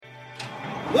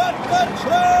Let the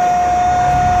truck!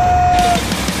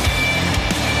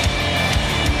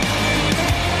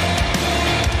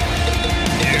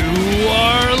 You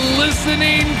are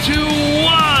listening to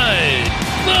What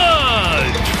the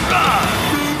Truck.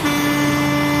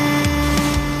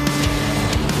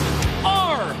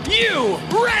 Are you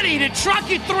ready to truck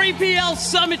at 3PL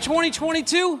Summit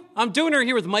 2022? I'm Dooner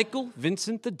here with Michael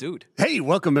Vincent the Dude. Hey,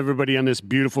 welcome everybody on this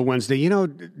beautiful Wednesday. You know,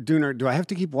 Dooner, do I have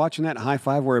to keep watching that high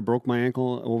five where I broke my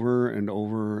ankle over and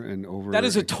over and over? That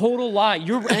is a total lie.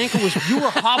 Your ankle was, you were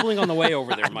hobbling on the way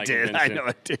over there, Michael Vincent. I know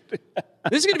I did.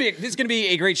 This is gonna be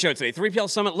a great show today. 3PL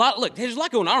Summit. Look, there's a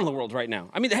lot going on in the world right now.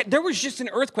 I mean, there was just an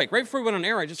earthquake right before we went on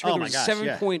air. I just heard there was a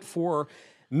 7.4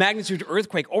 magnitude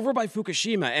earthquake over by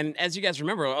Fukushima. And as you guys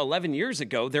remember, 11 years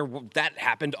ago, that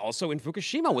happened also in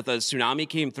Fukushima with a tsunami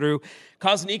came through,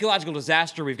 caused an ecological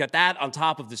disaster. We've got that on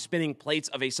top of the spinning plates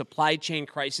of a supply chain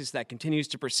crisis that continues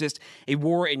to persist, a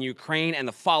war in Ukraine and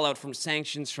the fallout from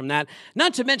sanctions from that.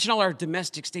 Not to mention all our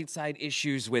domestic stateside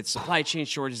issues with supply chain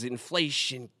shortages,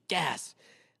 inflation, gas.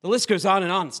 The list goes on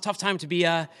and on. It's a tough time to be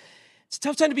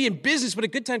in business, but a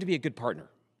good time to be a good partner.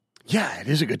 Yeah, it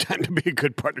is a good time to be a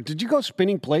good partner. Did you go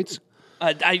spinning plates?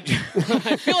 I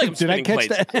feel like I'm spinning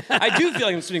plates. That? I do feel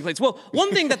like I'm spinning plates. Well,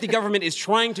 one thing that the government is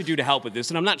trying to do to help with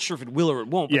this, and I'm not sure if it will or it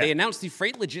won't, but they announced the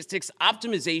Freight Logistics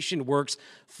Optimization Works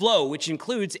Flow, which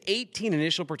includes 18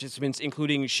 initial participants,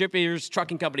 including shippers,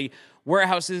 trucking company,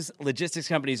 warehouses, logistics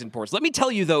companies, and ports. Let me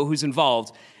tell you, though, who's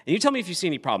involved, and you tell me if you see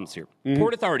any problems here.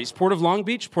 Port authorities, Port of Long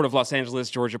Beach, Port of Los Angeles,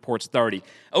 Georgia Ports Authority.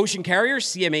 Ocean carriers,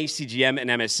 CMA, CGM,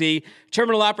 and MSC.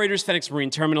 Terminal operators, FedEx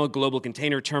Marine Terminal, Global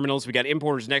Container Terminals. We got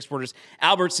importers and exporters,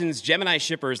 Albertsons, Gemini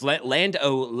Shippers, Land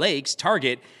O Lakes,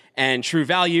 Target, and True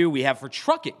Value. We have for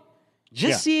trucking,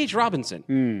 just C.H.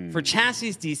 Robinson. For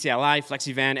chassis, DCLI,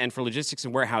 FlexiVan, and for logistics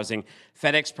and warehousing,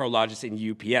 FedEx, Prologis, and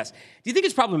UPS. Do you think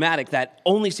it's problematic that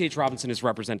only C.H. Robinson is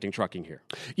representing trucking here?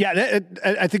 Yeah,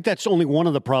 I think that's only one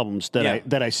of the problems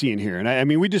that I see in here. And I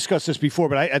mean, we discussed this before,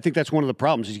 but I think that's one of the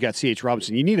problems is you got C.H.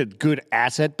 Robinson. You need a good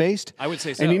asset-based. I would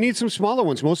say so. And you need some smaller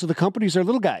ones. Most of the companies are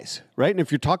little guys, right? And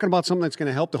if you're talking about something that's going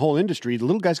to help the whole industry, the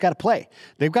little guys got to play.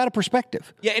 They've got a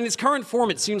perspective. Yeah, in its current form,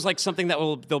 it seems like something that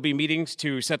there'll be meetings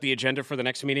to set the agenda for the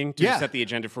next meeting, set the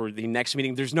agenda for the next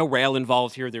meeting. There's no rail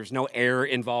involved here. There's no air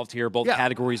involved here. Both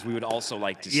categories we would also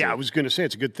like to see. Yeah, I was going to say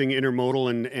it's a good thing intermodal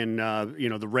and you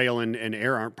know, the rail and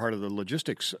air aren't part of the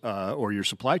logistics or your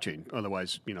supply chain.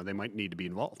 Otherwise, you know, they might need to be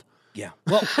involved. Yeah.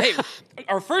 Well, hey,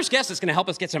 our first guest is going to help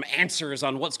us get some answers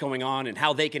on what's going on and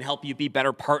how they can help you be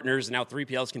better partners and how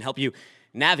 3PLs can help you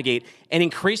navigate an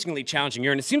increasingly challenging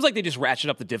year. And it seems like they just ratchet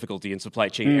up the difficulty in supply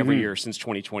chain every year since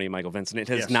 2020, Michael Vincent. It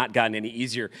has not gotten any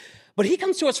easier. But he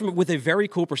comes to us with a very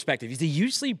cool perspective. He's a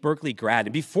UC Berkeley grad.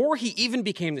 And before he even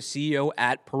became the CEO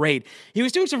at Parade, he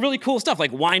was doing some really cool stuff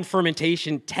like wine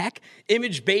fermentation tech,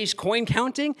 image-based coin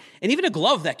counting, and even a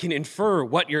glove that can infer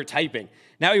what you're typing.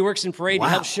 Now he works in Parade. He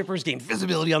helps shippers gain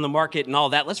visibility on the market and all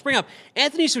that. Let's bring up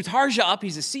Anthony Sutarja up.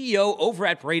 He's the CEO over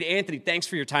at Parade. Anthony, thanks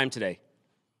for your time today.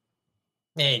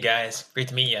 Hey, guys. Great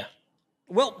to meet you.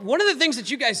 Well, one of the things that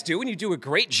you guys do, and you do a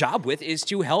great job with, is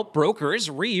to help brokers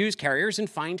reuse carriers and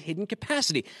find hidden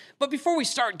capacity. But before we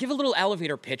start, give a little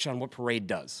elevator pitch on what Parade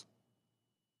does.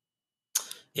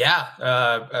 Yeah,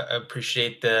 I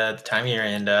appreciate the time here.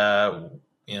 And,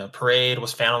 you know, Parade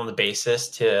was founded on the basis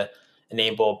to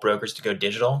enable brokers to go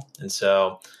digital. And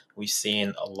so we've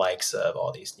seen the likes of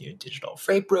all these new digital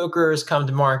freight brokers come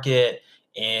to market.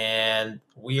 And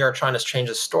we are trying to change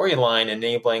the storyline,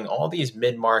 enabling all these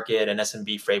mid-market and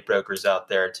SMB freight brokers out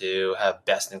there to have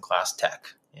best-in-class tech.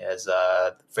 As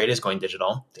freight is going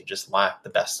digital, they just lack the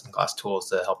best-in-class tools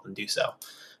to help them do so.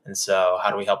 And so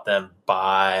how do we help them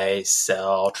buy,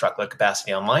 sell truckload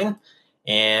capacity online?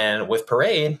 And with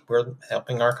Parade, we're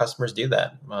helping our customers do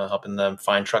that, helping them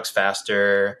find trucks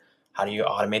faster, how do you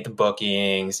automate the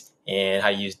bookings, and how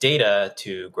you use data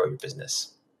to grow your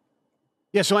business.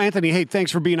 Yeah, so Anthony, hey, thanks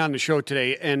for being on the show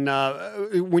today. And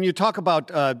when you talk about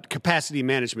capacity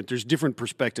management, there's different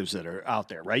perspectives that are out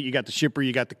there, right? You got the shipper,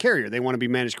 you got the carrier. They want to be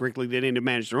managed correctly. They need to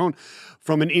manage their own.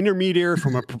 From an intermediary,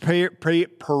 from a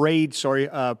Parade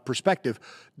perspective,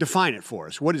 define it for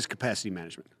us. What is capacity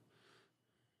management?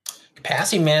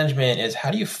 Capacity management is how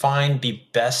do you find the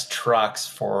best trucks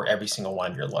for every single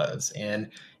one of your loads? And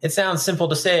it sounds simple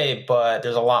to say, but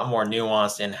there's a lot more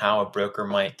nuance in how a broker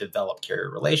might develop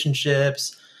carrier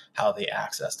relationships, how they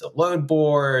access the load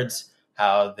boards,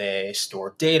 how they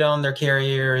store data on their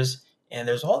carriers. And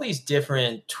there's all these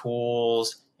different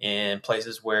tools and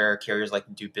places where carriers like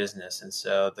to do business. And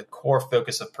so the core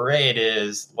focus of Parade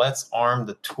is let's arm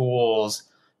the tools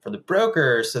for the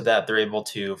brokers so that they're able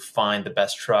to find the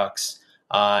best trucks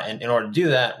And in order to do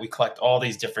that, we collect all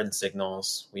these different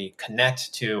signals. We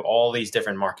connect to all these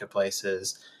different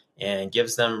marketplaces and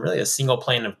gives them really a single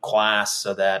pane of glass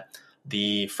so that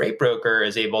the freight broker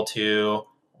is able to,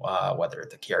 whether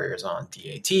the carrier is on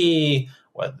DAT,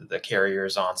 whether the carrier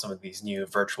is on some of these new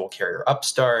virtual carrier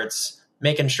upstarts,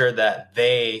 making sure that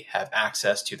they have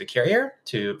access to the carrier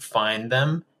to find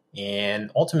them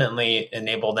and ultimately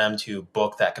enable them to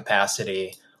book that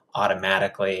capacity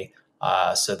automatically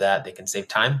so that they can save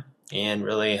time and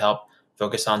really help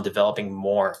focus on developing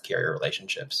more carrier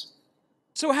relationships.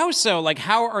 So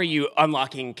how are you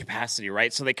unlocking capacity,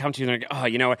 right? So they come to you and they're like, oh,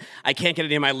 you know what? I can't get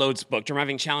any of my loads booked. I'm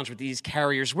having a challenge with these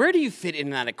carriers. Where do you fit in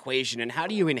that equation, and how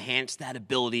do you enhance that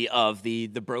ability of the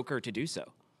broker to do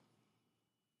so?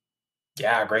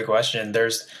 Yeah, great question.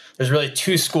 There's really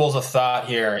two schools of thought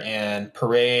here, and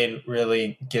Parade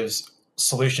really gives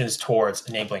solutions towards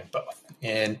enabling both.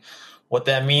 And what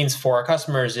that means for our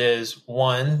customers is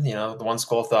one, the one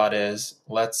school of thought is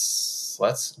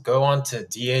let's go on to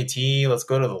DAT, let's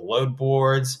go to the load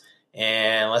boards,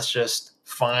 and let's just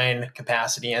find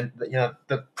capacity. And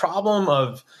the problem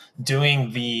of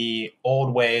doing the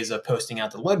old ways of posting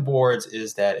out the load boards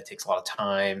is that it takes a lot of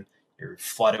time. You're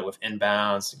flooded with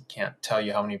inbounds. I can't tell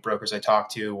you how many brokers I talk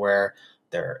to where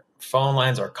their phone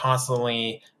lines are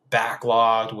constantly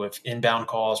backlogged with inbound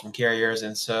calls from carriers.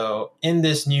 And so in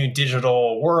this new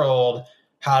digital world,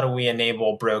 how do we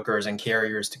enable brokers and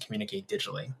carriers to communicate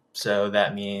digitally? So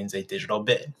that means a digital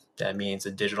bid. That means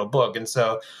a digital book. And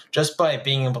so just by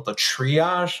being able to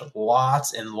triage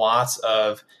lots and lots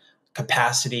of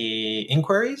capacity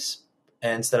inquiries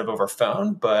instead of over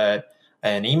phone, but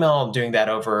an email, doing that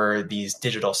over these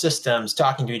digital systems,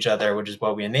 talking to each other, which is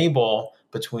what we enable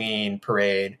between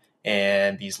Parade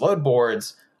and these load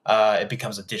boards, it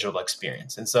becomes a digital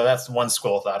experience. And so that's one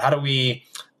school of thought. How do we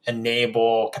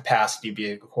enable capacity to be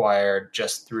acquired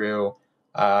just through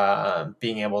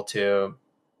being able to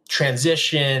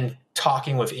transition,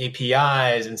 talking with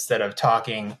APIs instead of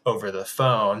talking over the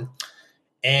phone?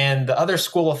 And the other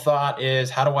school of thought is,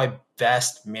 how do I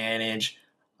best manage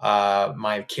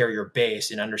my carrier base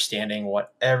and understanding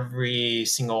what every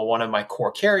single one of my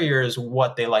core carriers,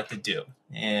 what they like to do.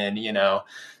 And,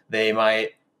 they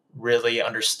might really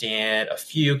understand a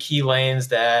few key lanes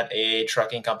that a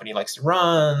trucking company likes to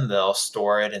run. They'll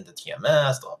store it in the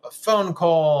TMS, they'll have a phone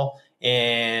call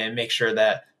and make sure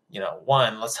that,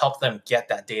 let's help them get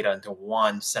that data into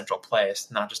one central place,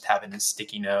 not just having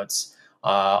sticky notes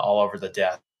all over the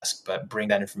desk, but bring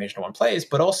that information to one place.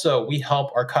 But also we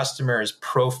help our customers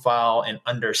profile and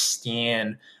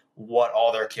understand what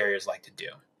all their carriers like to do.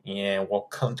 And we'll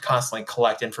constantly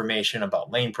collect information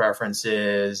about lane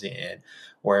preferences and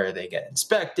where they get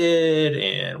inspected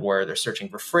and where they're searching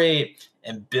for freight,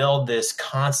 and build this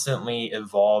constantly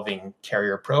evolving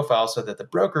carrier profile so that the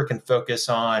broker can focus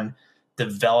on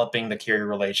developing the carrier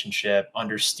relationship,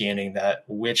 understanding that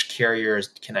which carriers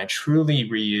can I truly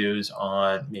reuse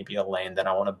on maybe a lane that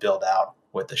I want to build out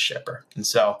with the shipper. And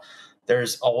so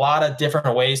there's a lot of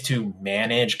different ways to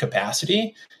manage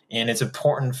capacity, and it's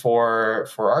important for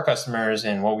our customers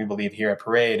and what we believe here at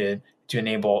Parade to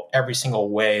enable every single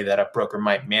way that a broker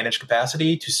might manage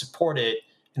capacity, to support it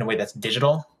in a way that's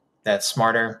digital, that's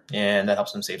smarter, and that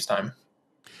helps them save time.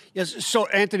 Yes. So,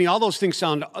 Anthony, all those things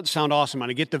sound awesome, and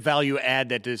I get the value add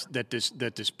that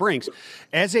this brings.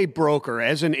 As a broker,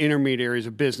 as an intermediary, as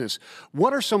a business,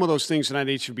 what are some of those things that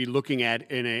I should be looking at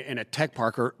in a tech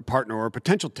partner or a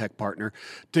potential tech partner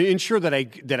to ensure that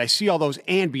I see all those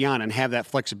and beyond, and have that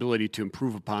flexibility to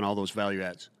improve upon all those value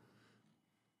adds?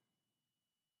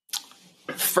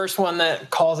 First one that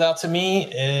calls out to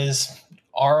me is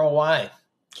ROI.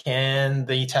 Can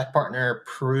the tech partner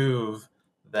prove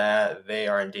that they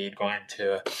are indeed going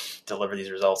to deliver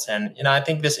these results? And I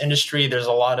think this industry, there's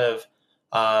a lot of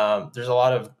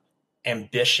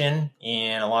ambition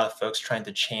and a lot of folks trying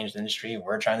to change the industry.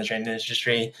 We're trying to change the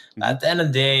industry. Mm-hmm. At the end of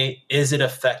the day, is it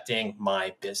affecting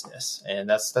my business? And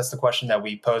that's the question that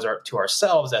we pose to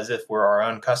ourselves as if we're our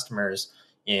own customers.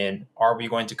 In, are we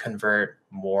going to convert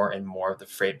more and more of the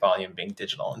freight volume being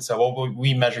digital? And so what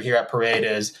we measure here at Parade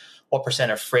is what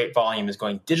percent of freight volume is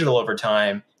going digital over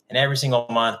time. And every single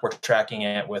month, we're tracking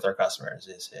it with our customers.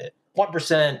 Is it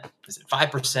 1%? Is it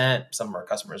 5%? Some of our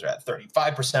customers are at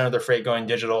 35% of their freight going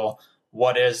digital.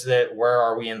 What is it? Where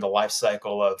are we in the life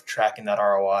cycle of tracking that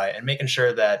ROI and making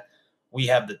sure that we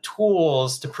have the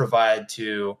tools to provide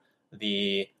to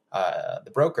the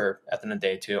broker at the end of the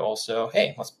day to also,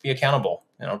 hey, let's be accountable.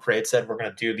 Parade said we're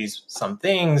going to do some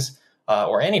things,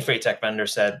 or any freight tech vendor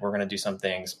said we're going to do some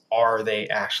things. Are they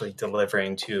actually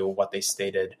delivering to what they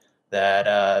stated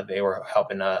that they were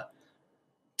helping to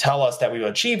tell us that we will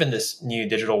achieve in this new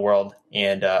digital world.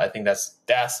 And I think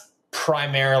that's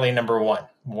primarily number one.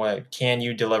 What can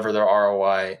you deliver the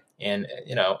ROI? And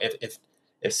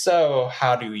if so,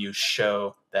 how do you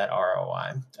show that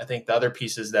ROI? I think the other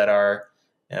pieces that are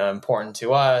important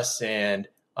to us and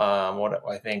what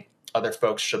I think other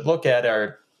folks should look at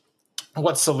are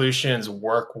what solutions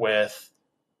work with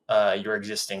your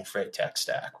existing freight tech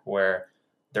stack, where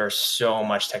there's so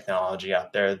much technology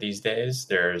out there these days.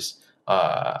 There's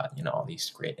all these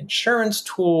great insurance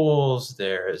tools.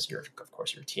 There's of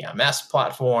course your TMS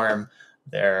platform.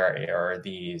 There are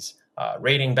these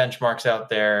rating benchmarks out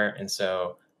there. And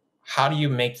so how do you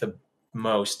make the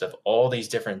most of all these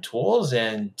different tools,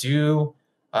 and does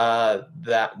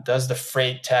the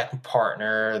freight tech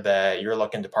partner that you're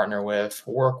looking to partner with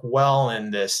work well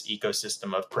in this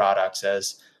ecosystem of products,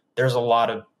 as there's a lot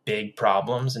of big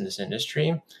problems in this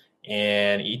industry,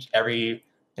 and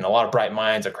a lot of bright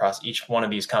minds across each one of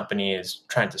these companies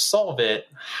trying to solve it.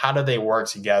 How do they work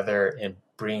together in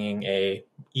bringing a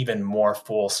even more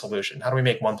full solution? How do we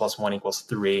make 1 + 1 =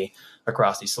 3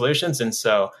 across these solutions? And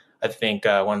so I think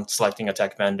when selecting a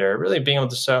tech vendor, really being able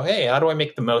to show, hey, how do I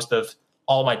make the most of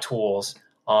all my tools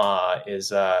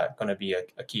is going to be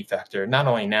a key factor, not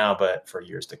only now, but for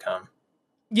years to come.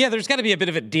 Yeah, there's got to be a bit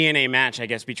of a DNA match, I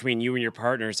guess, between you and your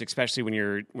partners, especially when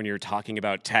you're talking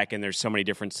about tech and there's so many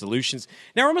different solutions.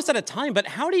 Now, we're almost out of time, but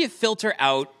how do you filter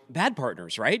out bad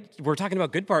partners, right? We're talking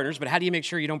about good partners, but how do you make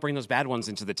sure you don't bring those bad ones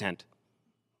into the tent?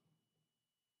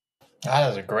 That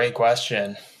is a great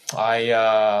question.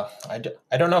 I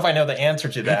don't know if I know the answer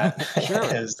to that. Sure.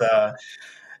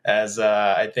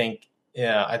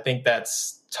 I think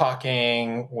that's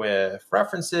talking with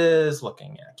references,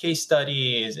 looking at case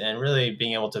studies, and really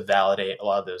being able to validate a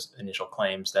lot of those initial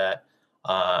claims that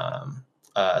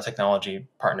a technology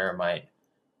partner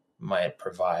might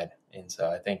provide. And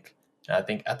so I think at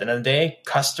the end of the day,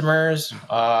 customers,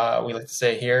 we like to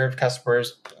say here,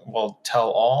 customers will tell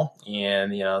all.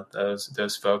 And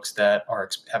those folks that are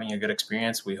having a good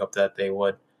experience, we hope that the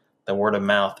word of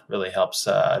mouth really helps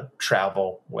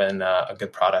travel when a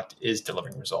good product is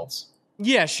delivering results.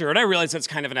 Yeah, sure. And I realize that's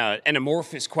kind of an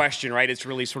amorphous question, right? It's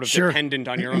really sort of dependent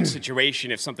on your own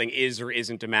situation if something is or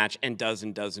isn't a match and does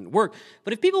and doesn't work.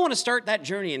 But if people want to start that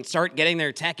journey and start getting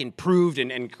their tech improved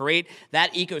and create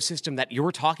that ecosystem that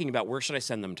you're talking about, where should I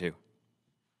send them to?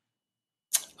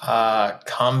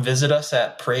 Come visit us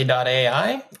at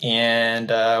Parade.ai,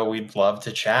 and we'd love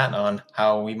to chat on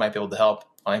how we might be able to help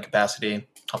find capacity,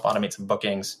 help automate some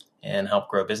bookings, and help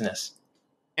grow business.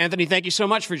 Anthony, thank you so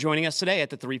much for joining us today at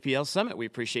the 3PL Summit. We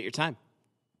appreciate your time.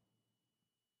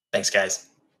 Thanks, guys.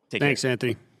 Thanks,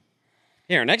 Anthony.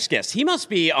 Here, our next guest, he must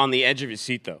be on the edge of his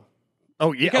seat, though.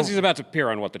 Oh, yeah. Because he's about to appear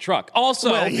on What the Truck.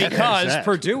 Also, because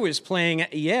Purdue is playing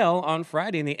Yale on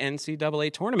Friday in the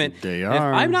NCAA tournament. They are. If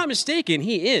I'm not mistaken,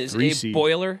 he is a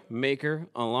Boilermaker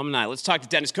alumni. Let's talk to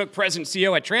Dennis Cook, President and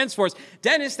CEO at Transforce.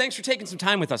 Dennis, thanks for taking some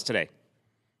time with us today.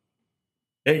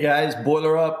 Hey, guys,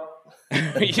 boiler up.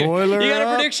 You got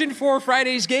a prediction for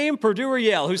Friday's game, Purdue or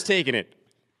Yale? Who's taking it?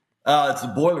 It's the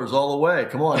Boilers all the way.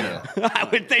 Come on now. I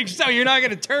would think so. You're not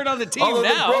going to turn on the team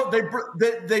now.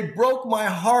 They broke my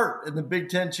heart in the Big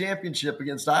Ten championship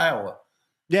against Iowa.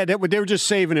 Yeah, they were just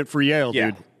saving it for Yale,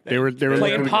 dude. They were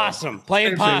playing possum,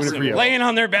 playing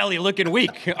on their belly, looking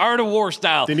weak, Art of War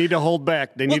style. They need to hold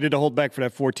back. They needed to hold back for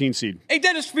that 14 seed. Hey,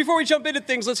 Dennis, before we jump into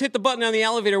things, let's hit the button on the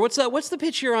elevator. What's the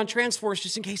pitch here on Transforce,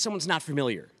 just in case someone's not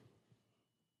familiar?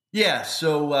 Yeah,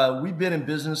 so we've been in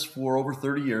business for over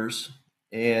 30 years,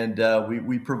 and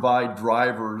we provide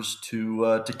drivers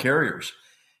to carriers.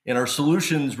 And our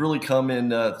solutions really come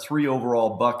in 3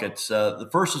 overall buckets. The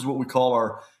first is what we call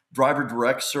our driver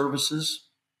direct services.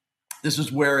 This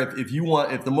is where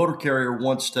if the motor carrier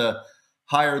wants to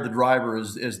hire the driver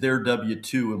as their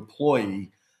W-2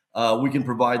 employee, we can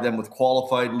provide them with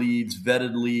qualified leads,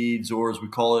 vetted leads, or as we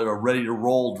call it, a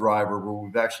ready-to-roll driver, where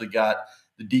we've actually got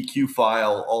the DQ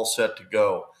file all set to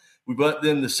go.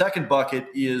 Then the second bucket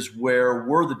is where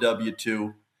we're the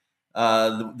W-2.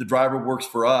 The driver works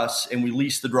for us, and we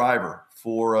lease the driver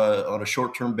on a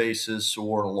short-term basis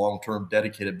or a long-term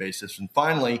dedicated basis. And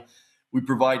finally, we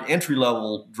provide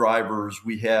entry-level drivers.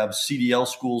 We have CDL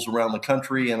schools around the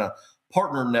country and a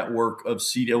partner network of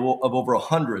over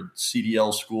 100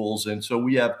 CDL schools. And so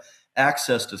we have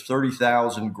access to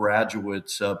 30,000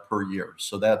 graduates per year.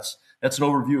 So that's an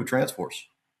overview of Transforce.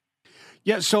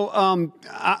 Yeah, so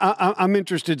I'm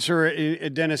interested, sir,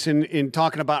 Dennis, in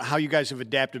talking about how you guys have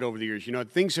adapted over the years. You know,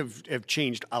 things have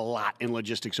changed a lot in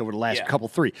logistics over the last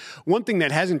three. One thing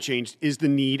that hasn't changed is the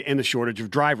need and the shortage of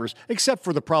drivers, except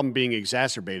for the problem being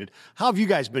exacerbated. How have you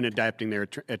guys been adapting there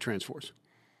at Transforce?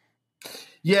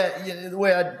 Yeah, the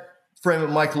way I'd frame it,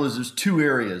 Michael, is there's two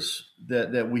areas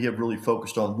that we have really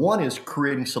focused on. One is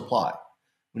creating supply.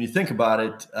 When you think about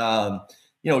it,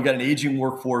 we've got an aging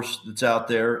workforce that's out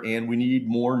there, and we need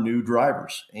more new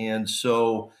drivers. And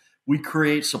so we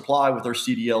create supply with our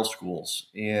CDL schools.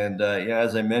 And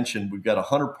as I mentioned, we've got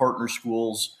 100 partner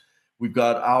schools. We've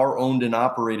got our owned and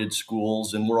operated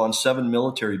schools, and we're on 7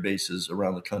 military bases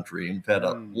around the country. And we've had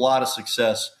a lot of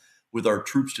success with our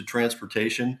Troops to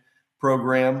Transportation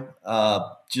program.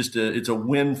 It's a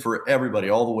win for everybody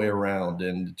all the way around,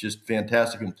 and just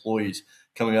fantastic employees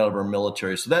coming out of our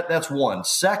military. So that's one.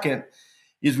 Second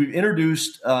is we've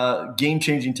introduced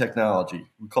game-changing technology.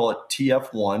 We call it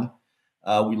TF1.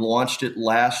 We launched it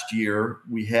last year.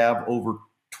 We have over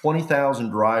 20,000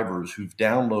 drivers who've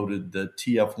downloaded the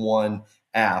TF1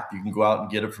 app. You can go out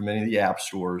and get it from any of the app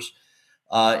stores.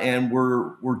 And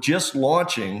we're just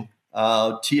launching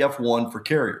TF1 for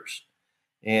carriers.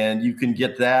 And you can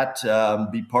get that,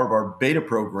 be part of our beta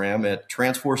program at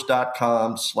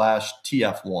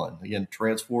transforce.com/TF1. Again,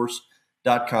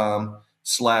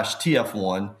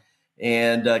 transforce.com/TF1.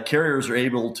 And carriers are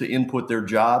able to input their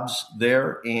jobs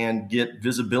there and get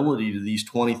visibility to these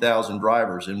 20,000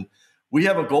 drivers. And we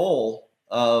have a goal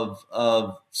of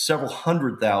several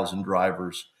 100,000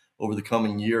 drivers over the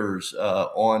coming years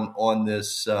on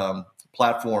this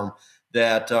platform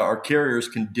that our carriers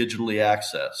can digitally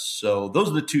access. So those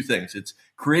are the two things. It's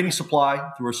creating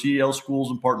supply through our CDL schools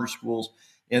and partner schools,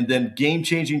 and then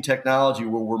game-changing technology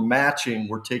where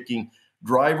we're taking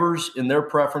drivers and their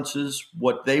preferences,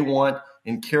 what they want,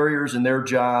 and carriers and their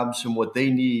jobs and what they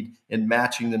need, and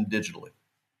matching them digitally.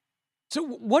 So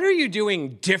what are you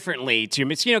doing differently to,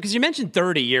 because you mentioned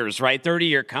 30 years, right?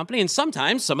 30-year company. And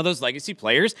sometimes some of those legacy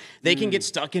players, they can get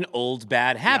stuck in old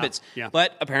bad habits. Yeah.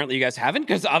 But apparently you guys haven't,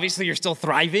 because obviously you're still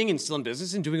thriving and still in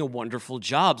business and doing a wonderful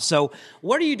job. So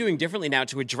what are you doing differently now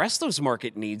to address those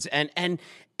market needs and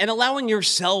allowing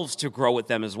yourselves to grow with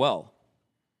them as well?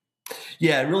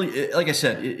 Yeah, really, like I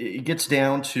said, it gets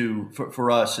down to, for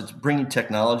us, it's bringing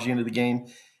technology into the game.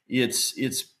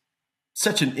 It's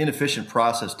such an inefficient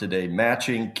process today,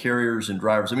 matching carriers and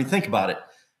drivers. I mean, think about it.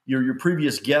 Your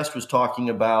previous guest was talking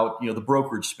about, the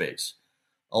brokerage space.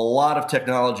 A lot of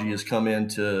technology has come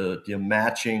into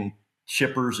matching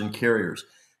shippers and carriers.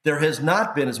 There has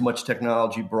not been as much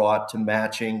technology brought to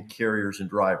matching carriers and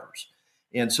drivers.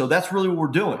 And so that's really what we're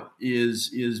doing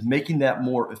is making that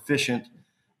more efficient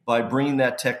by bringing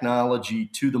that technology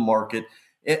to the market.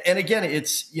 And again,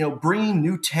 it's bringing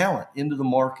new talent into the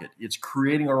market. It's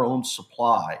creating our own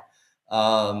supply,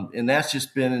 and that's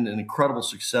just been an incredible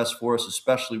success for us,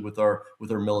 especially with our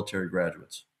military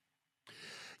graduates.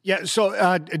 Yeah.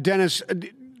 So, Dennis,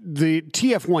 the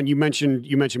TF1 you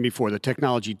mentioned before, the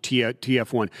technology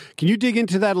TF1. Can you dig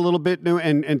into that a little bit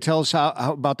and tell us how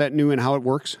about that new and how it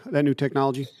works? That new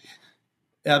technology.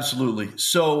 Absolutely.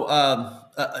 So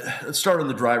let's start on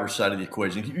the driver's side of the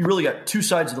equation. You really got two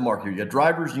sides of the market. You got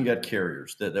drivers and you got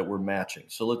carriers that we're matching.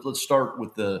 So let's start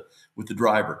with the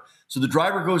driver. So the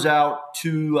driver goes out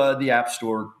to the app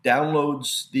store,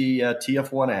 downloads the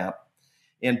TF1 app,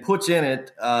 and puts in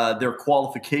it their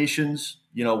qualifications,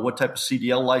 what type of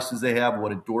CDL license they have,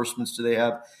 what endorsements do they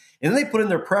have, and then they put in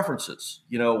their preferences.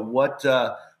 What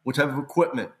type of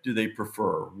equipment do they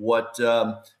prefer? What's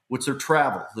their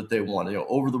travel that they want?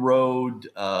 Over the road,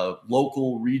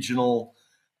 local, regional,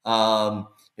 and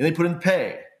they put in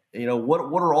pay.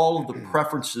 What are all of the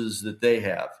preferences that they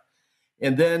have?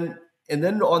 And then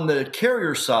on the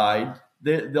carrier side,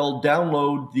 they'll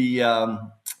download the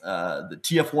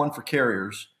TF1 for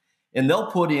carriers, and they'll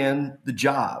put in the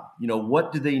job.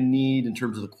 What do they need in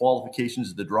terms of the qualifications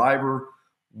of the driver?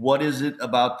 What is it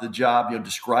about the job?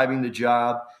 Describing the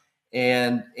job,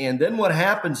 and then what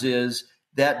happens is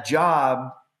that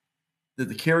job that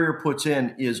the carrier puts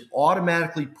in is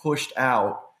automatically pushed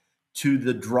out to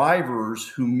the drivers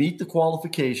who meet the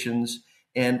qualifications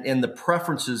and the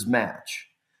preferences match.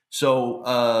 So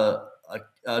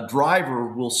a driver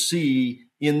will see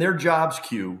in their jobs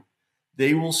queue,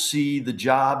 they will see the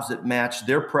jobs that match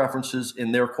their preferences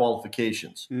and their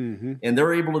qualifications. Mm-hmm. And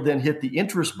they're able to then hit the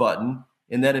interest button,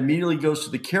 and that immediately goes to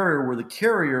the carrier, where the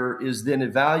carrier is then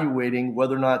evaluating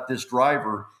whether or not this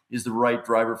driver is the right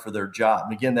driver for their job.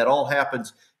 And again, that all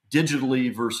happens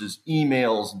digitally versus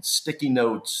emails and sticky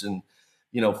notes and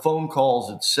phone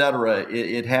calls, et cetera.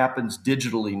 It happens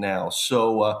digitally now.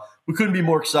 So we couldn't be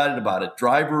more excited about it.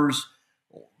 Drivers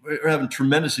are having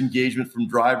tremendous engagement from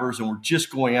drivers, and we're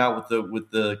just going out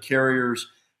with the carriers.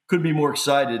 Couldn't be more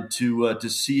excited to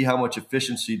see how much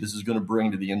efficiency this is going to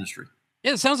bring to the industry.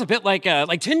 Yeah, it sounds a bit like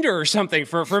Tinder or something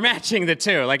for matching the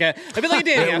two. Like a bit like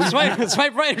dating.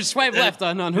 Swipe right or swipe left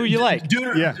on who you like.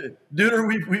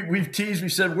 Dooner, we've teased. We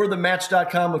said we're the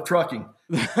Match.com of trucking.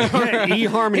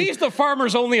 eHarmony. He's the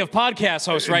Farmers Only of podcast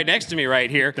host right next to me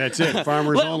right here. That's it,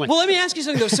 Farmers Only. Well, let me ask you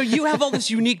something though. So you have all this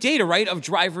unique data, right, of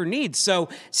driver needs. So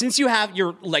since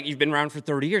you've been around for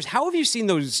 30 years, how have you seen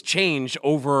those change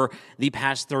over the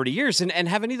past 30 years? And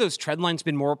have any of those trend lines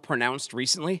been more pronounced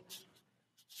recently?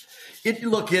 It's when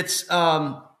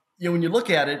you look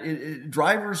at it,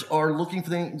 drivers are looking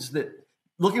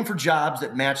for jobs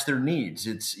that match their needs.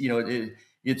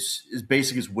 It's as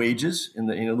basic as wages, and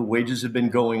the wages have been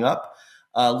going up.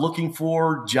 Looking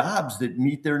for jobs that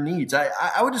meet their needs.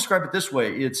 I would describe it this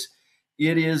way: it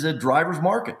is a driver's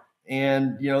market,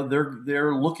 and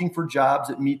they're looking for jobs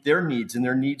that meet their needs, and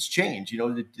their needs change.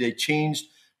 They changed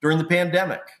during the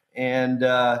pandemic, and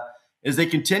as they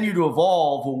continue to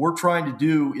evolve, what we're trying to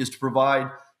do is to provide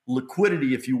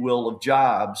liquidity, if you will, of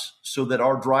jobs so that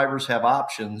our drivers have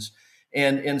options.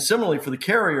 And similarly for the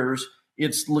carriers,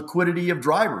 it's liquidity of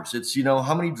drivers. It's,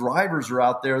 how many drivers are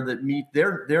out there that meet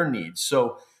their needs.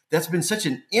 So that's been such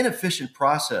an inefficient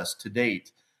process to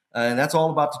date. And that's all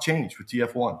about to change with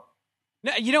TF1.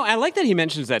 Now, I like that he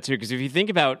mentions that too, because if you think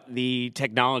about the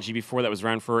technology before that was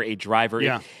around for a driver,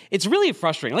 it's really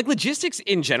frustrating. Like logistics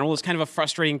in general is kind of a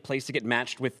frustrating place to get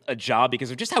matched with a job because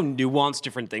of just how nuanced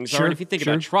different things are. And if you think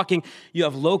about trucking, you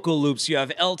have local loops, you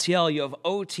have LTL, you have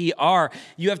OTR,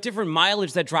 you have different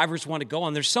mileage that drivers want to go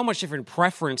on. There's so much different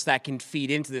preference that can feed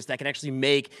into this that can actually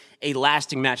make a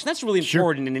lasting match. And that's really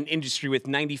important in an industry with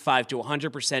 95 to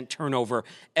 100% turnover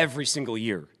every single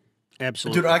year.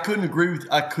 Absolutely. Dude, I could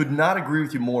not agree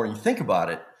with you more. And you think about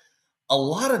it, a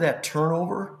lot of that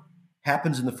turnover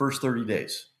happens in the first 30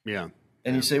 days. Yeah.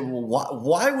 And you say, well,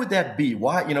 why would that be?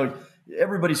 Why,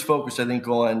 everybody's focused, I think,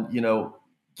 on,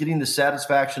 getting the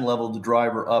satisfaction level of the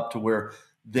driver up to where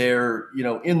they're,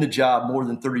 in the job more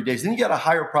than 30 days. Then you got a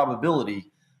higher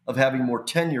probability of having more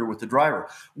tenure with the driver.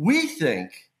 We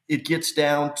think it gets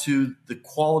down to the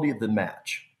quality of the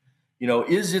match.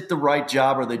 Is it the right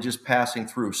job or are they just passing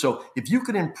through? So if you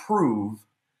can improve,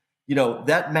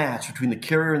 that match between the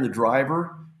carrier and the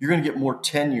driver, you're going to get more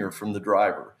tenure from the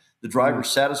driver. The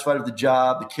driver's satisfied with the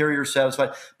job, the carrier's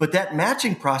satisfied. But that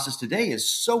matching process today is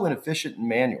so inefficient and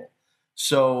manual.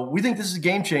 So we think this is a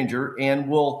game changer and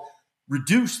will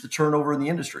reduce the turnover in the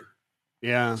industry.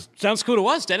 Yeah. Sounds cool to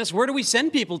us, Dennis. Where do we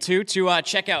send people to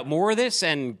check out more of this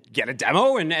and get a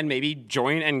demo and maybe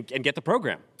join and get the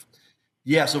program?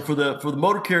 Yeah, so for the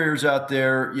motor carriers out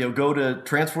there, go to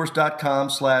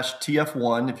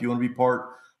transforce.com/TF1 if you want to be part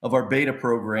of our beta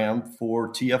program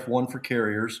for TF1 for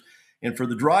carriers. And for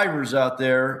the drivers out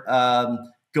there,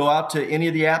 go out to any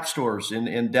of the app stores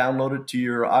and download it to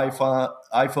your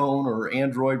iPhone or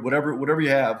Android, whatever you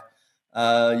have.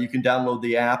 You can download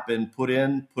the app and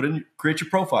create your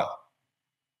profile.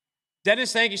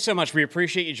 Dennis, thank you so much. We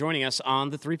appreciate you joining us on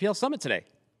the 3PL Summit today.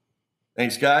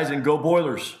 Thanks, guys, and go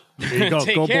Boilers. There you go.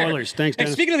 Go care. Boilers. Thanks,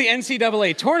 Dennis. And speaking of the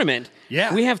NCAA tournament,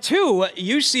 we have two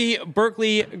UC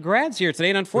Berkeley grads here today,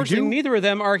 and unfortunately, neither of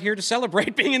them are here to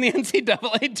celebrate being in the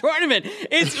NCAA tournament.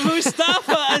 It's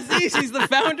Mustafa Aziz. He's the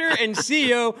founder and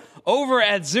CEO over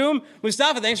at Zoom.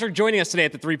 Mustafa, thanks for joining us today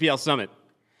at the 3PL Summit.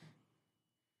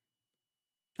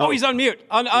 Oh, he's on mute.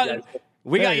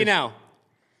 We got you now.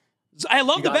 I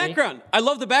love the background. Me? I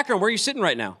love the background. Where are you sitting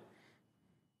right now?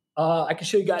 I can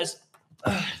show you guys.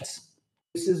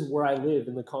 This is where I live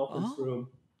in the conference room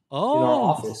in our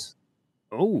office.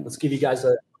 Oh, let's give you guys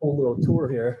a cool little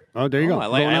tour here. Oh, there you go. I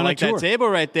like that table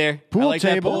right there. Pool like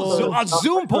table.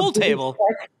 Zoom pool table.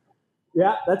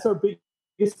 Yeah, that's our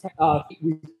biggest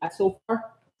we've had so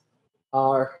far.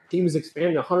 Our team is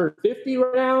expanding 150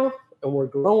 right now, and we're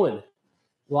growing.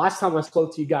 The last time I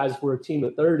spoke to you guys, we're a team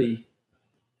of 30.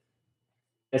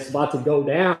 It's about to go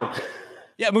down.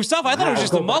 Yeah, Mustafa, I thought it was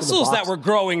just the muscles that were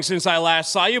growing since I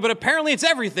last saw you, but apparently it's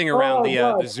everything around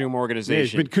the Zoom organization. Yeah,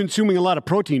 he's been consuming a lot of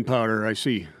protein powder, I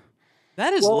see.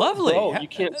 That is lovely. Bro, you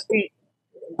can't see.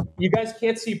 You guys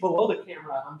can't see below the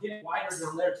camera. I'm getting wider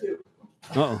down there, too.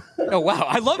 Uh-oh. Oh, wow.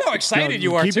 I love how excited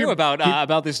you are, too,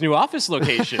 about this new office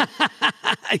location.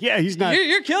 Yeah, he's not.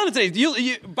 You're killing it today.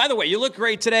 You, by the way, you look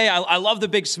great today. I love the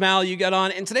big smile you got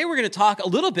on. And today we're going to talk a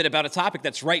little bit about a topic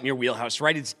that's right in your wheelhouse,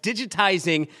 right? It's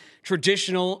digitizing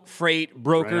traditional freight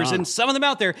brokers and some of them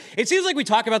out there. It seems like we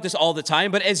talk about this all the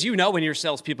time, but as you know, when you're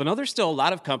salespeople know, there's still a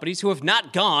lot of companies who have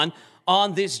not gone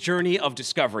on this journey of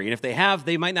discovery. And if they have,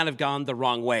 they might not have gone the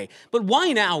wrong way. But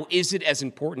why now is it as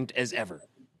important as ever?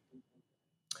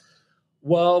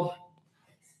 Well,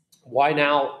 why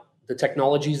now The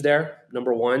technology's there,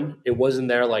 number one. It wasn't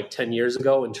there like 10 years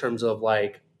ago in terms of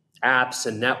like apps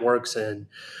and networks. And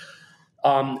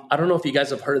I don't know if you guys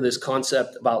have heard of this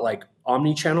concept about like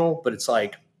omni-channel, but it's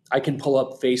like I can pull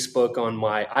up Facebook on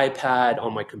my iPad,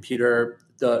 on my computer.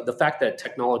 The fact that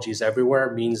technology is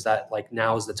everywhere means that like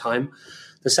now is the time.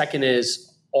 The second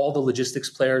is all the logistics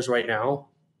players right now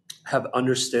have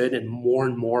understood and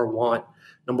more want,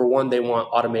 number one, they want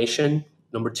automation.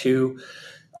 Number two,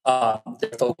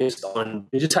 they're focused on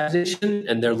digitization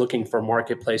and they're looking for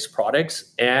marketplace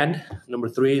products. And number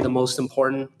three, the most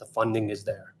important, the funding is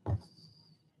there.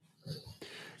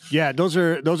 Yeah, those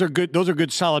are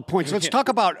good solid points. Let's talk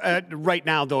about right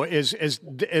now though. Is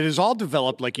it is all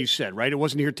developed like you said, right? It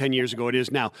wasn't here 10 years ago. It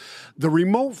is now. The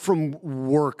remote from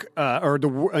work or the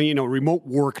remote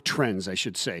work trends, I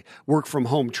should say, work from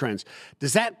home trends.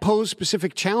 Does that pose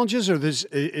specific challenges, or does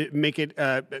it make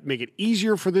it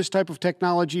easier for this type of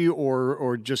technology,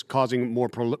 or just causing more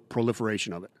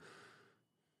proliferation of it?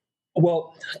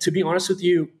 Well, to be honest with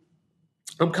you,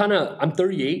 I'm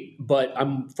 38, but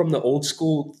I'm from the old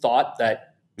school thought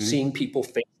that seeing people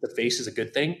face to face is a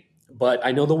good thing. But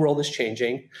I know the world is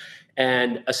changing,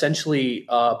 and essentially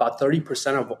about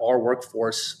 30% of our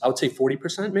workforce, I would say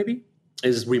 40% maybe,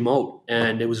 is remote.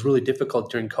 And it was really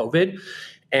difficult during COVID.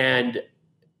 And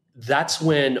that's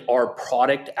when our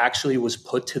product actually was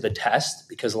put to the test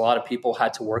because a lot of people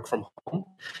had to work from home.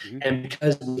 Mm-hmm. And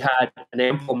because we had an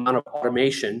ample amount of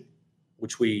automation,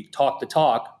 which we talk the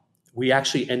talk, we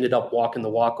actually ended up walking the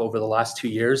walk over the last 2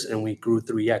 years, and we grew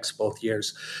 3x both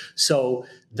years. So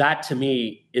that to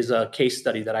me is a case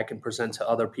study that I can present to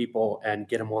other people and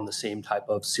get them on the same type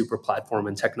of super platform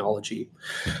and technology.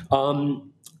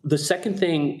 The second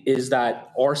thing is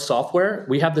that our software,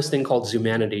 we have this thing called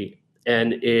Zoomanity,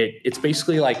 and it's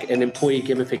basically like an employee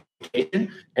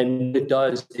gamification. And what it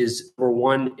does is, number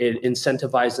one, it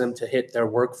incentivizes them to hit their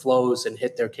workflows and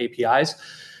hit their KPIs.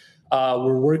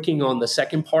 We're working on the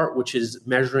second part, which is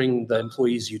measuring the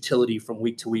employee's utility from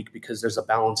week to week, because there's a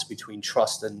balance between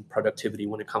trust and productivity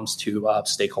when it comes to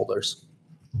stakeholders.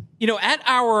 You know, at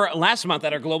our last month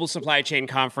at our Global Supply Chain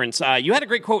Conference, you had a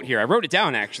great quote here. I wrote it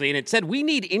down, actually, and it said, "We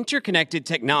need interconnected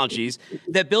technologies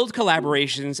that build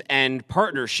collaborations and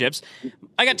partnerships."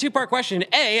 I got a two-part question.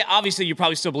 A, obviously, you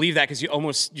probably still believe that because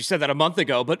you said that a month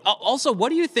ago. But also, what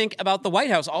do you think about the White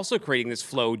House also creating this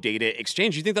flow data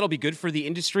exchange? Do you think that'll be good for the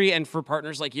industry and for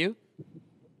partners like you?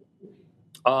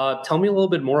 Tell me a little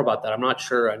bit more about that. I'm not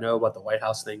sure I know about the White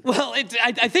House thing. Well,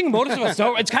 I think most of us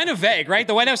know. It's kind of vague, right?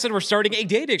 The White House said we're starting a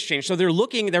data exchange. So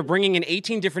they're bringing in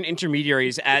 18 different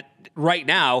intermediaries right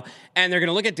now, and they're going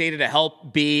to look at data to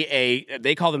help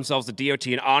they call themselves the DOT,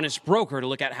 an honest broker, to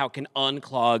look at how it can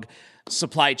unclog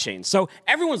supply chains. So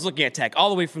everyone's looking at tech all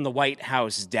the way from the White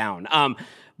House down.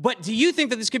 But do you think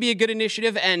that this could be a good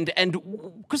initiative? And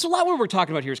because a lot of what we're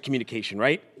talking about here is communication,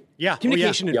 right? Yeah.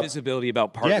 Communication and visibility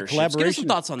about partnerships. Collaboration. Give us some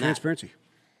thoughts on that. Transparency.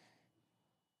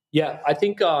 Yeah, I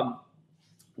think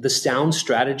the sound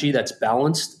strategy that's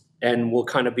balanced and will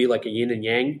kind of be like a yin and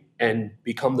yang and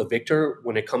become the victor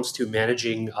when it comes to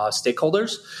managing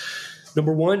stakeholders.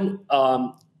 Number one,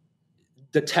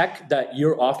 the tech that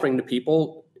you're offering to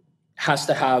people has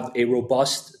to have a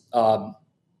robust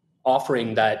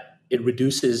offering that it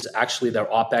reduces actually their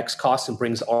OpEx costs and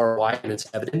brings ROI, and it's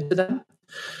evident to them.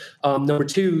 Number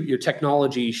two, your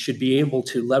technology should be able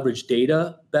to leverage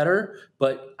data better.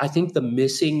 But I think the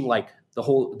missing,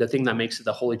 the thing that makes it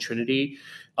the Holy Trinity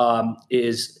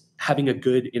is having a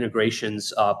good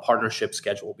integrations partnership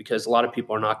schedule, because a lot of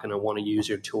people are not going to want to use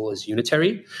your tool as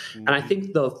unitary. Mm-hmm. And I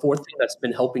think the fourth thing that's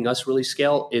been helping us really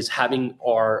scale is having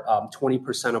our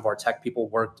 20% of our tech people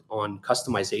work on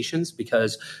customizations,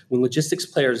 because when logistics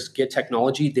players get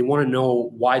technology, they want to know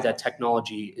why that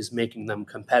technology is making them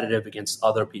competitive against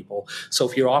other people. So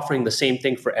if you're offering the same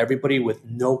thing for everybody with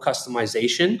no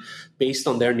customization based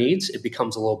on their needs, it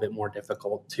becomes a little bit more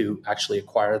difficult to actually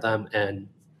acquire them and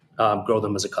grow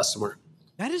them as a customer.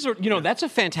 That is, that's a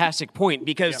fantastic point,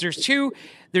 because there's two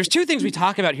things we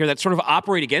talk about here that sort of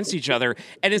operate against each other,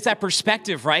 and it's that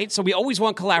perspective, right? So we always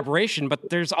want collaboration, but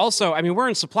there's also, we're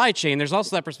in supply chain. There's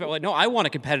also that perspective, like, no, I want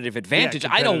a competitive advantage.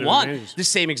 I don't want the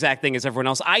same exact thing as everyone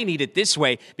else. I need it this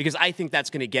way because I think that's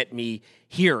going to get me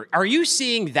here. Are you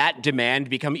seeing that demand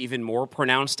become even more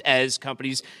pronounced as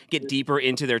companies get deeper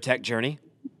into their tech journey?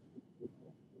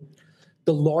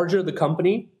 The larger the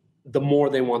company, the more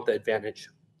they want the advantage.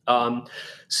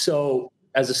 So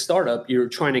as a startup, you're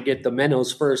trying to get the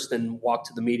minnows first and walk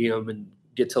to the medium and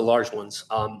get to large ones.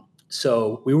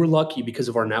 So we were lucky because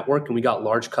of our network, and we got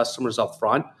large customers up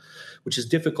front, which is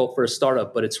difficult for a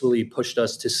startup, but it's really pushed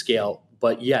us to scale.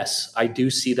 But yes, I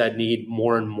do see that need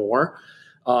more and more.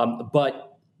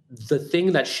 But the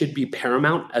thing that should be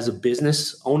paramount as a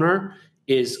business owner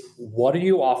is, what are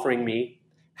you offering me?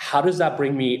 How does that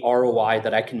bring me ROI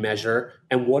that I can measure?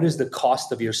 And what is the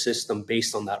cost of your system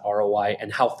based on that ROI?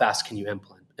 And how fast can you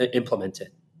implement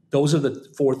it? Those are the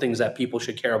 4 things that people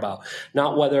should care about.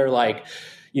 Not whether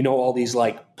all these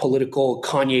political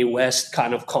Kanye West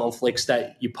kind of conflicts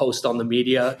that you post on the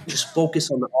media. Just focus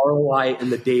on the ROI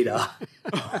and the data.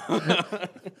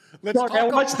 I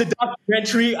watched the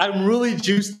documentary. I'm really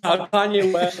juiced on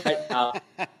Kanye West right now.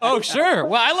 Oh, sure.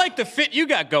 Well, I like the fit you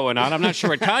got going on. I'm not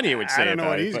sure what Kanye would say. I don't know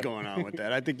what he's going on with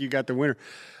that. I think you got the winner.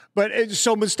 But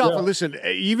so, Mustafa, listen,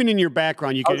 even in your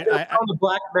background, you can. I found the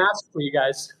black mask for you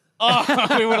guys. Oh,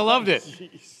 we would have loved it.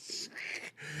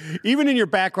 Even in your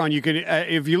background, you can.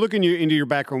 If you look into your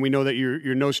background, we know that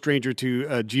you're no stranger to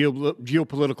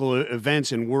geopolitical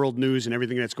events and world news and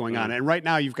everything that's going on. And right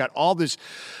now, you've got all this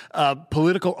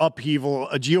political upheaval,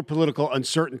 geopolitical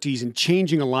uncertainties, and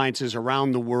changing alliances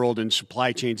around the world and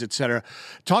supply chains, et cetera.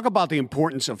 Talk about the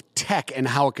importance of tech and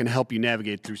how it can help you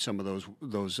navigate through some of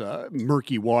those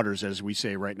murky waters, as we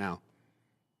say right now.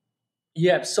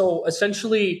 Yeah. So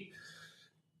essentially,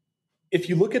 if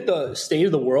you look at the state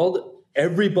of the world,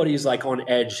 everybody's on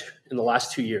edge in the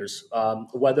last 2 years,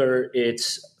 whether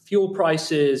it's fuel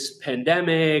prices,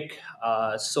 pandemic,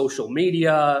 social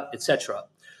media, etc.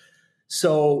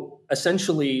 So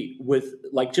essentially, with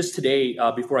just today,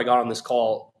 before I got on this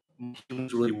call, I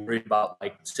was really worried about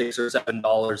 $6 or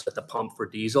 $7 at the pump for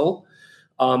diesel.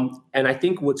 And I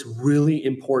think what's really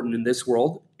important in this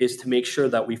world is to make sure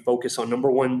that we focus on, number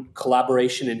one,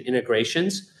 collaboration and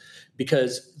integrations.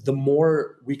 Because the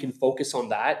more we can focus on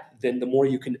that, then the more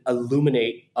you can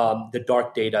illuminate the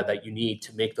dark data that you need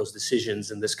to make those decisions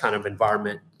in this kind of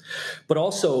environment. But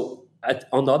also,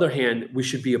 on the other hand, we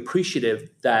should be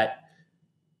appreciative that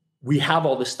we have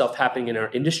all this stuff happening in our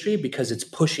industry because it's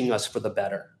pushing us for the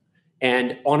better.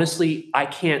 And honestly, I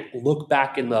can't look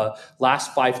back in the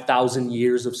last 5,000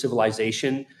 years of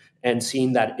civilization and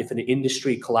seeing that if an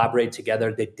industry collaborated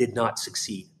together, they did not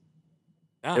succeed.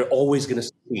 They're always going to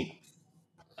succeed.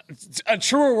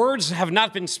 Truer words have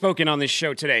not been spoken on this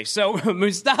show today. So,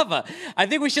 Mustafa, I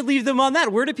think we should leave them on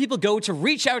that. Where do people go to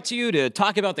reach out to you to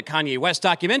talk about the Kanye West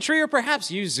documentary or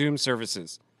perhaps use Zoom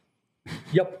services?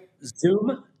 Yep.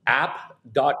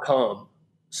 Zoomapp.com.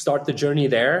 Start the journey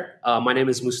there. My name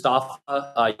is Mustafa.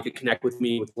 You can connect with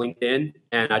me with LinkedIn.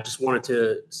 And I just wanted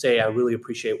to say I really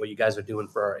appreciate what you guys are doing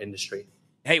for our industry.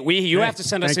 Hey, you have to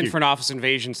send us in for an office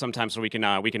invasion sometime so we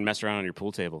can mess around on your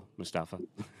pool table, Mustafa.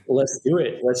 Let's do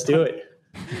it.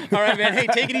 All right, man. Hey,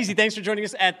 take it easy. Thanks for joining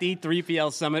us at the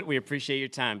 3PL Summit. We appreciate your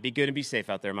time. Be good and be safe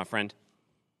out there, my friend.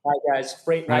 All right, guys.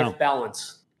 Freight life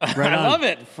balance. Right I love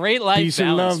it. Freight life peace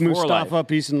balance. Peace and love, Mustafa. Life.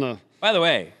 Peace and love. By the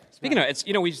way, speaking of, it's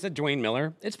we said Dwayne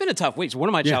Miller. It's been a tough week. So one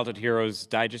of my childhood heroes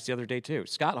died just the other day too.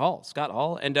 Scott Hall,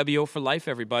 NWO for life,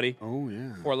 everybody. Oh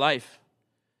yeah, for life.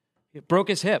 He broke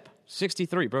his hip.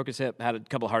 63, broke his hip. Had a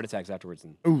couple of heart attacks afterwards.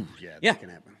 Oh yeah, that can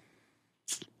happen.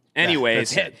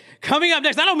 Anyways, coming up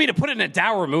next, I don't mean to put it in a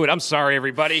dour mood. I'm sorry,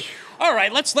 everybody. All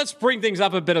right, let's bring things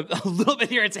up a little bit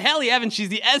here. It's Haley Evans. She's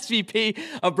the SVP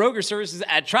of Broker Services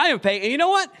at TriumphPay. And you know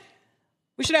what?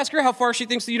 We should ask her how far she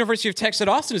thinks the University of Texas at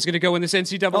Austin is going to go in this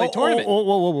NCAA tournament.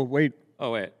 Whoa, wait.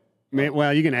 Oh, wait.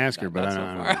 Well, you can ask her, but I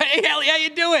don't know. Hey, Haley, how you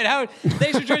doing?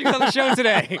 Thanks for joining us on the show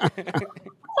today.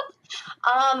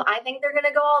 I think they're going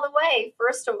to go all the way,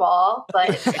 first of all. But,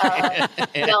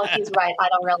 no, he's right. I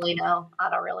don't really know.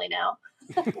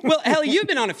 Well, Haley, you've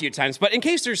been on a few times, but in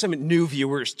case there's some new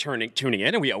viewers tuning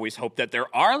in, and we always hope that there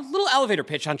are, a little elevator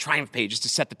pitch on TriumphPay just to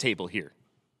set the table here.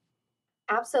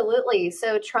 Absolutely.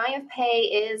 So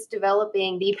TriumphPay is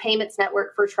developing the payments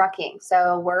network for trucking.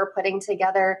 So we're putting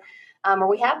together, or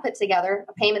we have put together,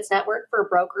 a payments network for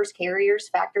brokers, carriers,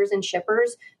 factors, and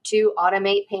shippers to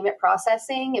automate payment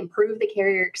processing, improve the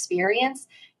carrier experience,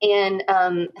 and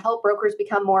help brokers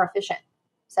become more efficient.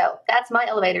 So that's my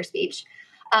elevator speech.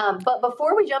 But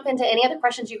before we jump into any other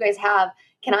questions you guys have,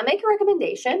 can I make a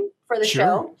recommendation for the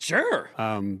show? Sure.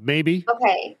 Maybe.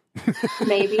 Okay.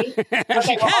 Maybe.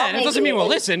 Okay, you can. It doesn't mean we'll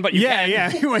listen, but you can.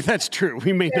 Yeah. That's true.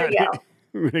 We may not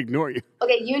ignore you.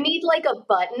 Okay, you need like a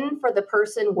button for the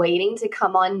person waiting to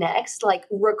come on next, like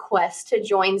request to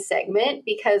join segment,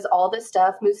 because all the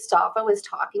stuff Mustafa was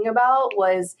talking about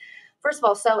was, first of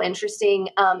all, so interesting.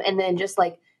 And then just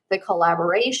like the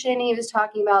collaboration he was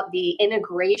talking about, the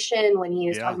integration when he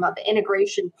was talking about the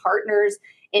integration partners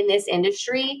in this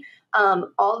industry.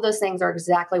 All of those things are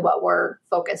exactly what we're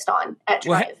focused on at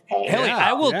TriumphPay. Haley,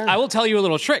 I will tell you a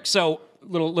little trick. So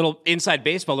little inside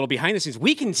baseball, little behind the scenes.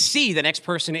 We can see the next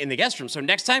person in the guest room. So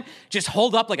next time, just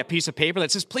hold up like a piece of paper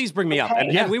that says, please bring me up.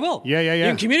 And we will. Yeah. You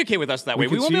can communicate with us that way.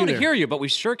 We won't be able to hear you, but we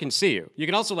sure can see you. You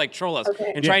can also like troll us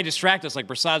and try and distract us like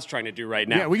Prasad's trying to do right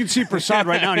now. Yeah, we can see Prasad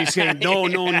right now and he's saying, no,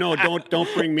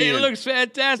 don't bring me in. It looks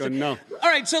fantastic. So, no. All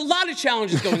right, so a lot of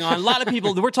challenges going on. A lot of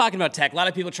people, we're talking about tech, a lot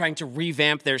of people trying to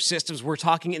revamp their systems. We're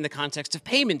talking in the context of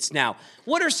payments now.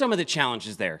 What are some of the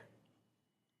challenges there?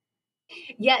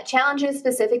 Yeah, challenges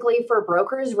specifically for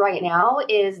brokers right now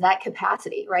is that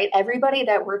capacity, right? Everybody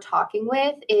that we're talking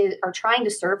with are trying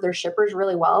to serve their shippers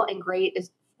really well, and freight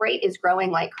is growing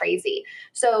like crazy.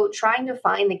 So trying to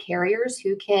find the carriers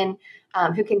who can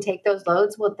take those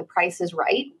loads when the price is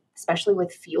right, especially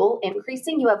with fuel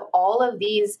increasing. You have all of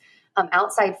these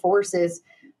outside forces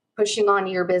pushing on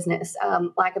your business,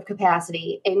 lack of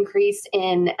capacity, increase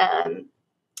in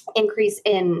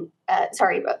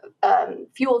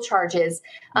fuel charges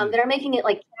that are making it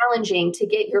like challenging to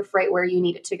get your freight where you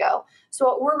need it to go. So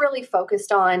what we're really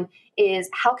focused on is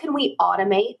how can we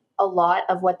automate a lot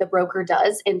of what the broker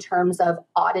does in terms of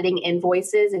auditing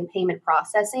invoices and payment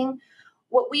processing,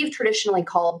 what we've traditionally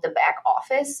called the back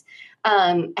office.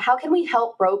 How can we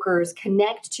help brokers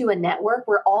connect to a network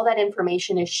where all that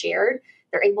information is shared?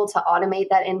 They're able to automate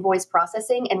that invoice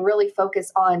processing and really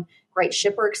focus on great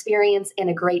shipper experience and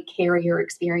a great carrier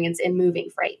experience in moving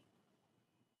freight.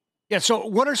 Yeah. So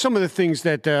what are some of the things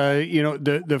that,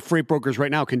 the freight brokers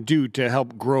right now can do to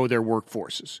help grow their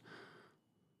workforces?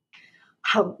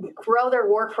 How grow their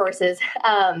workforces.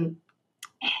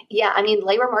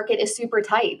 Labor market is super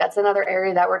tight. That's another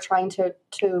area that we're trying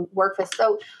to work with.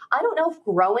 So I don't know if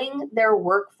growing their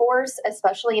workforce,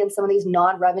 especially in some of these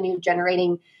non-revenue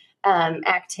generating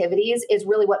activities, is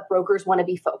really what brokers want to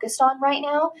be focused on right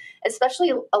now. Especially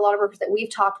a lot of brokers that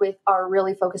we've talked with are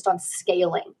really focused on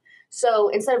scaling. So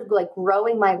instead of like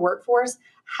growing my workforce,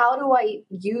 how do I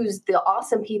use the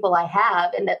awesome people I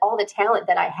have and all the talent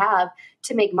that I have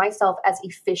to make myself as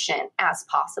efficient as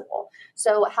possible?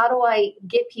 So how do I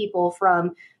get people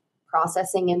from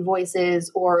processing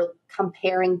invoices or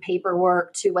comparing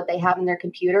paperwork to what they have in their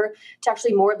computer to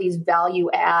actually more of these value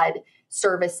add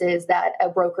services that a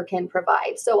broker can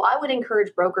provide? So I would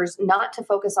encourage brokers not to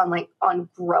focus on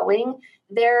growing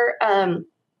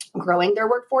their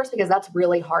workforce, because that's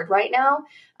really hard right now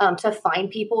to find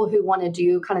people who want to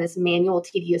do kind of this manual,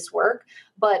 tedious work.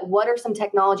 But what are some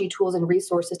technology tools and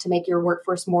resources to make your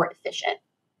workforce more efficient?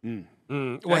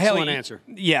 Well, excellent answer.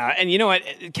 Yeah, and you know what?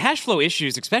 Cash flow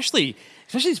issues, especially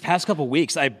these past couple of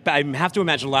weeks, I have to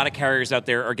imagine a lot of carriers out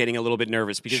there are getting a little bit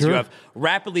nervous because you have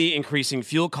rapidly increasing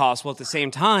fuel costs. Well, at the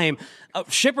same time,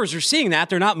 shippers are seeing that.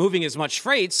 They're not moving as much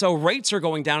freight, so rates are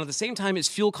going down at the same time as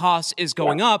fuel costs is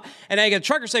going up. And I get a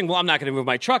trucker saying, well, I'm not going to move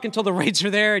my truck until the rates are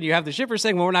there. And you have the shipper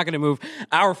saying, well, we're not going to move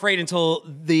our freight until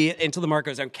the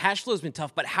market goes down. Cash flow has been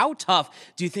tough, but how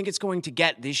tough do you think it's going to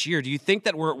get this year? Do you think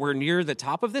that we're near the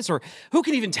top of this? Or who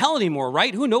can even tell anymore,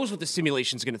 right? Who knows what the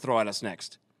simulation is going to throw at us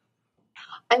next?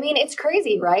 I mean, it's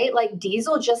crazy, right? Like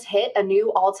diesel just hit a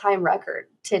new all-time record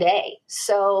today.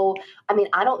 So, I mean,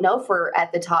 I don't know if we're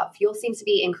at the top. Fuel seems to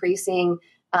be increasing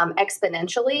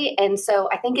exponentially. And so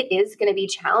I think it is going to be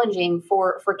challenging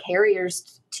for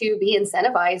carriers to be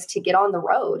incentivized to get on the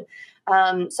road.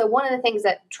 So one of the things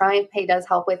that TriumphPay does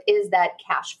help with is that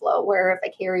cash flow, where if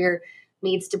a carrier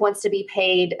wants to be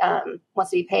paid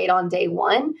on day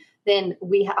one, then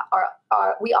we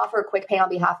offer a quick pay on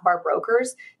behalf of our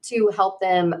brokers to help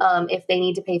them if they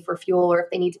need to pay for fuel or if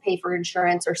they need to pay for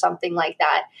insurance or something like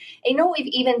that. And what we've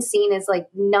even seen is like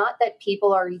not that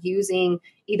people are using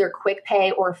either quick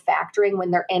pay or factoring when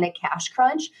they're in a cash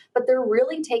crunch, but they're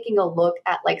really taking a look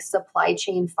at like supply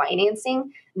chain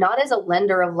financing, not as a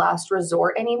lender of last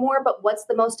resort anymore, but what's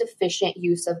the most efficient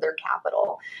use of their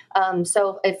capital.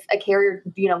 So if a carrier,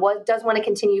 does want to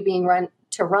continue being run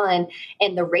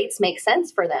and the rates make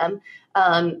sense for them,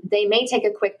 they may take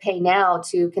a quick pay now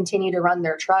to continue to run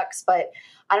their trucks. But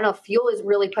I don't know, fuel is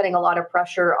really putting a lot of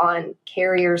pressure on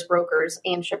carriers, brokers,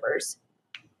 and shippers.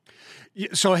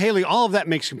 So, Haley, all of that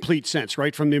makes complete sense,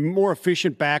 right? From the more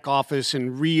efficient back office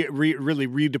and really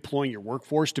redeploying your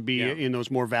workforce to be in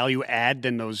those more value add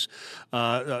than those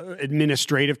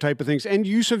administrative type of things, and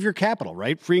use of your capital,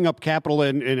 right? Freeing up capital,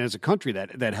 and as a country,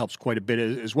 that helps quite a bit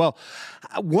as well.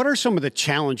 What are some of the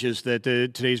challenges that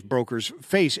today's brokers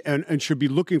face and should be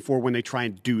looking for when they try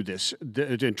and do this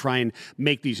and try and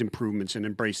make these improvements and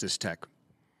embrace this tech?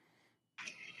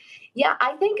 Yeah,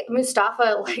 I think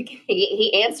Mustafa,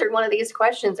 he answered one of these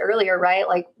questions earlier, right?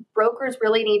 Like brokers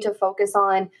really need to focus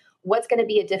on what's going to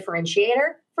be a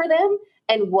differentiator for them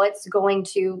and what's going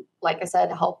to, like I said,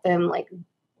 help them like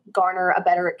garner a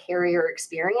better carrier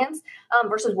experience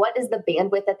versus what is the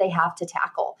bandwidth that they have to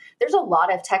tackle. There's a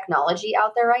lot of technology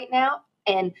out there right now,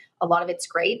 and a lot of it's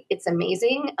great. It's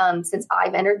amazing. Since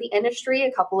I've entered the industry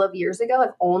a couple of years ago,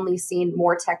 I've only seen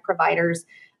more tech providers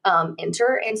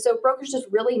enter. And so brokers just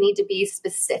really need to be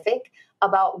specific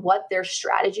about what their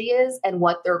strategy is and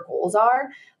what their goals are.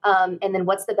 And then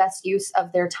what's the best use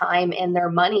of their time and their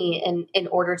money in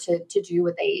order to do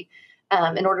what they,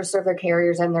 in order to serve their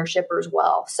carriers and their shippers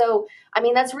well. So, I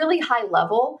mean, that's really high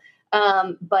level.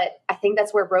 But I think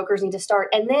that's where brokers need to start.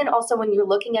 And then also when you're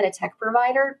looking at a tech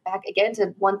provider, back again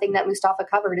to one thing that Mustafa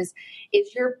covered is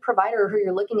your provider who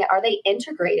you're looking at, are they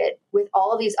integrated with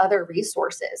all of these other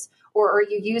resources? Or are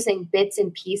you using bits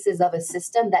and pieces of a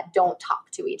system that don't talk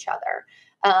to each other?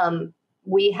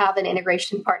 We have an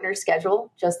integration partner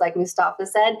schedule, just like Mustafa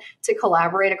said, to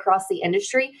collaborate across the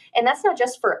industry. And that's not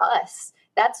just for us.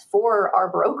 That's for our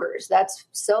brokers. That's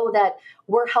so that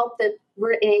we're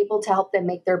able to help them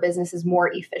make their businesses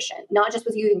more efficient, not just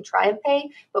with using TriumphPay,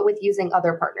 but with using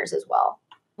other partners as well.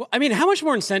 Well, I mean, how much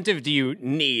more incentive do you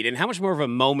need, and how much more of a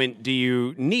moment do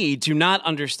you need to not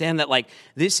understand that, like,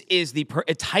 this is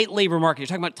a tight labor market? You're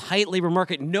talking about tight labor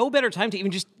market. No better time to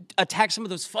even just attack some of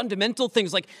those fundamental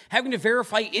things, like having to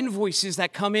verify invoices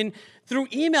that come in through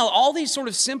email, all these sort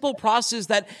of simple processes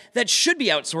that should be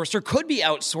outsourced or could be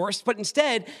outsourced, but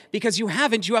instead, because you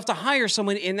haven't, you have to hire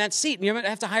someone in that seat, and you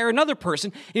have to hire another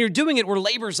person, and you're doing it where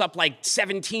labor's up like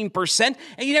 17%,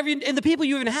 and the people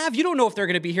you even have, you don't know if they're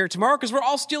going to be here tomorrow because we're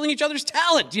all stealing each other's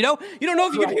talent, you know? You don't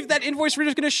know if that invoice reader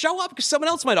is going to show up because someone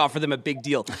else might offer them a big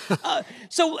deal.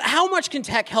 So how much can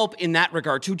tech help in that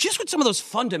regard too, just with some of those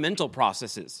fundamental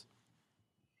processes?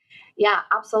 Yeah,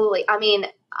 absolutely. I mean,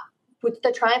 with the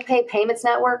TriumphPay Payments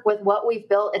Network, with what we've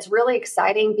built, it's really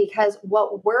exciting because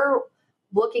what we're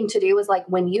looking to do is, like,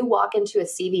 when you walk into a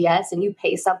CVS and you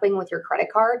pay something with your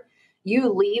credit card, you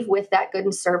leave with that good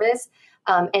and service,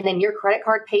 and then your credit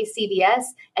card pays CVS,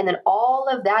 and then all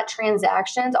of that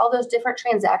transactions, all those different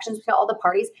transactions between all the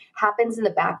parties happens in the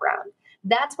background.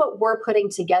 That's what we're putting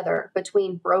together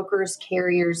between brokers,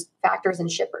 carriers, factors,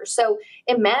 and shippers. So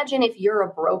imagine if you're a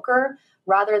broker,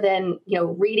 rather than,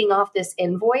 reading off this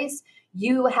invoice,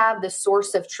 you have the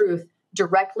source of truth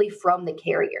directly from the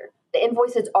carrier. The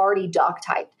invoice is already doc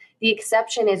typed. The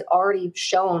exception is already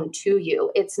shown to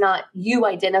you. It's not you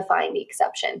identifying the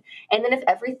exception. And then if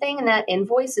everything in that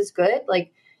invoice is good,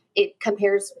 like it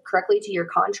compares correctly to your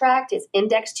contract, it's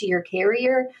indexed to your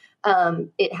carrier,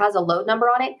 it has a load number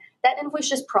on it, that invoice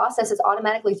just processes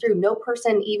automatically through. No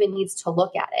person even needs to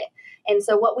look at it. And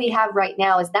so what we have right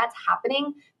now is that's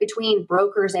happening between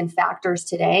brokers and factors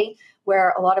today,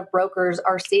 where a lot of brokers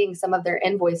are seeing some of their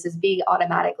invoices be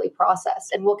automatically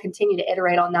processed. And we'll continue to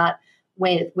iterate on that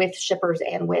with shippers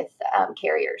and with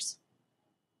carriers.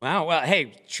 Wow. Well,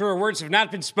 hey, truer words have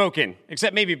not been spoken,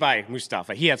 except maybe by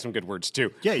Mustafa. He had some good words,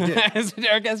 too. Yeah, he did.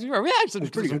 Eric, as you were, we had some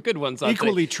good ones.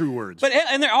 Equally true words.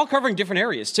 And they're all covering different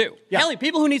areas, too. Yeah. Haley,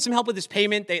 people who need some help with this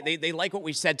payment, they like what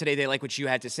we said today. They like what you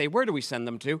had to say. Where do we send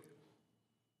them to?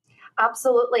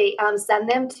 Absolutely. Send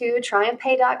them to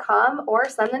triumphpay.com or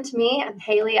send them to me. I'm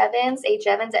Haley Evans, H.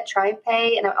 Evans at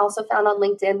TriumphPay, and I'm also found on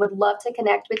LinkedIn. Would love to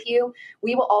connect with you.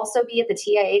 We will also be at the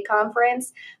TIA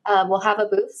conference. We'll have a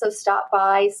booth, so stop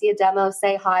by, see a demo,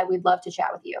 say hi. We'd love to chat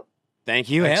with you.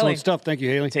 Thank you, Excellent Haley. stuff. Thank you,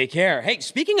 Haley. Take care. Hey,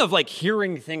 speaking of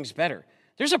hearing things better,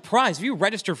 there's a prize. If you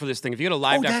register for this thing, if you go to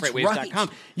live.freightwaves.com,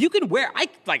 you can wear, I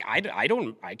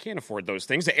can't afford those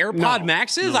things. The AirPod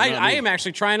Maxes, I am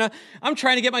actually trying to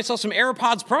get myself some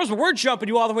AirPods Pros, but we're jumping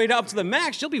you all the way up to the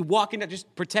max. You'll be walking to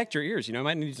just protect your ears. You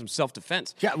might need some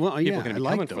self-defense. Yeah, well, People are gonna be I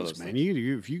coming like for those, man.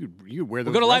 Things. You wear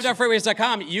those. Go to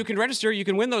live.freightwaves.com. You can register. You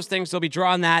can win those things. They'll be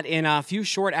drawing that in a few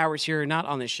short hours here, not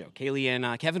on this show. Kaylee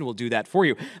and Kevin will do that for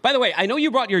you. By the way, I know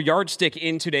you brought your yardstick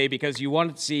in today because you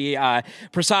wanted to see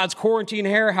Prasad's quarantine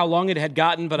hair, how long it had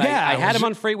gotten, but I had him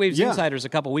on FreightWaves Insiders a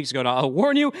couple weeks ago. Now, I'll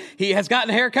warn you, he has gotten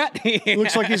a haircut.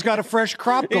 Looks like he's got a fresh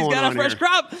crop going on. He's got a fresh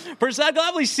crop. Prasad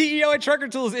Glavly, CEO at Trucker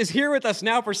Tools, is here with us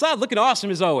now. Prasad, looking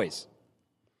awesome as always.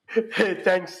 Hey,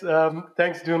 thanks,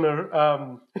 Dooner.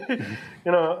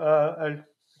 I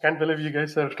can't believe you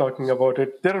guys are talking about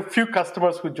it. There are a few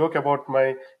customers who joke about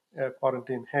my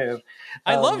quarantine hair.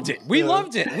 I loved it. We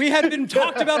loved it. We had been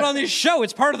talked about on this show.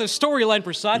 It's part of the storyline,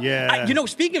 Prasad. Yeah.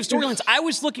 Speaking of storylines, I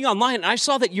was looking online and I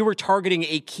saw that you were targeting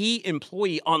a key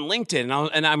employee on LinkedIn,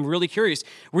 and I'm really curious.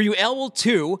 Were you able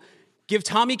to give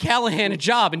Tommy Callahan a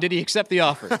job, and did he accept the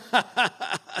offer?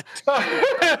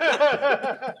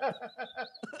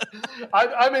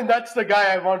 I mean, that's the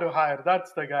guy I want to hire.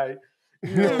 That's the guy.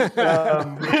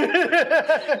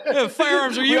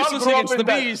 Firearms are useless against the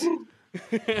bees.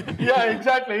 Yeah,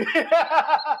 exactly.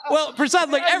 Well, Prasad,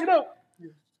 like,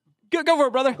 go for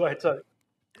it, brother. Go ahead, sorry.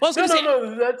 Well, I was gonna say,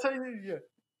 No, that's yeah.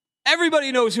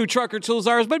 everybody knows who Trucker Tools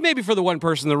are, but maybe for the one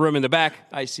person in the room in the back,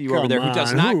 I see you over there who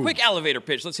does not. Quick elevator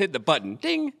pitch. Let's hit the button.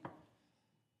 Ding.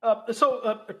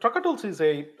 Trucker Tools is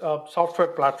a software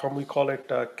platform. We call it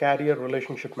a carrier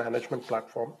relationship management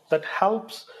platform that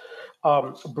helps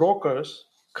brokers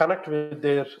connect with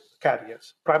their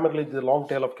carriers, primarily the long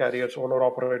tail of carriers,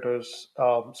 owner-operators,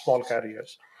 small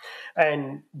carriers,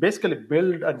 and basically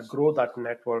build and grow that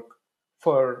network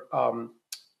for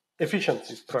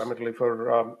efficiencies, primarily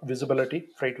for visibility,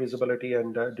 freight visibility,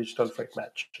 and digital freight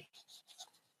matching.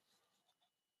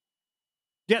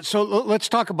 Yeah, so let's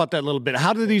talk about that a little bit.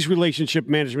 How do these relationship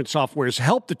management softwares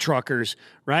help the truckers,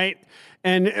 right?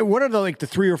 And what are the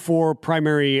 3 or 4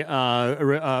 primary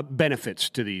benefits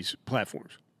to these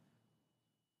platforms?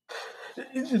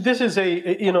 This is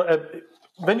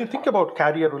when you think about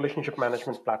carrier relationship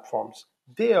management platforms,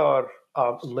 they are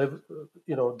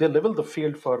they level the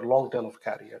field for long tail of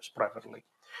carriers primarily.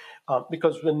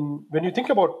 Because when you think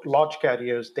about large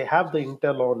carriers, they have the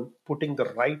intel on putting the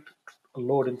right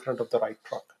load in front of the right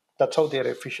truck. That's how they're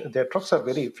efficient. Their trucks are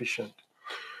very efficient.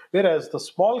 Whereas the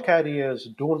small carriers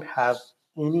don't have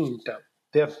any intel.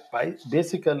 They're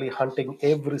basically hunting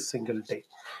every single day.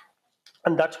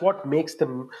 And that's what makes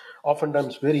them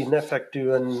oftentimes very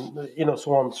ineffective and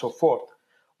so on and so forth.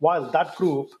 While that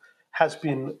group has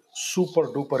been super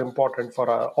duper important for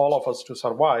all of us to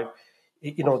survive,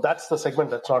 that's the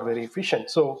segment that's not very efficient.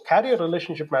 So carrier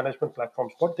relationship management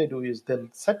platforms, what they do is they'll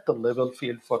set the level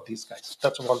field for these guys.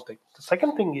 That's one thing. The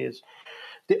second thing is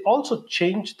they also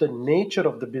change the nature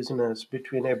of the business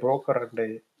between a broker and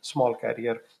a small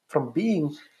carrier from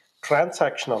being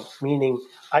transactional, meaning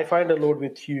I find a load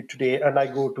with you today and I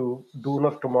go to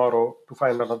Dooner tomorrow to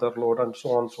find another load and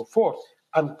so on and so forth.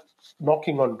 I'm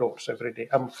knocking on doors every day.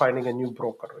 I'm finding a new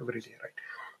broker every day, right?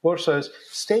 Versus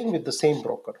staying with the same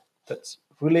broker. That's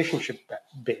relationship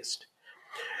based.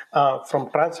 From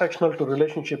transactional to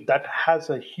relationship, that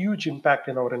has a huge impact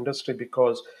in our industry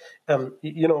because,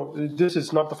 this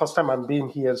is not the first time I'm being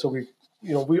here. So we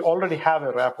already have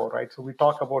a rapport, right? So we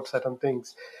talk about certain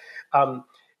things.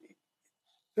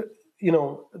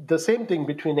 The same thing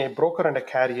between a broker and a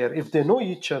carrier, if they know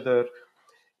each other,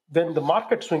 when the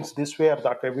market swings this way or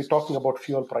that way, we're talking about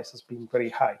fuel prices being very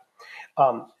high.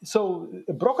 So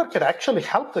a broker can actually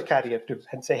help the carrier too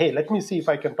and say, hey, let me see if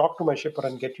I can talk to my shipper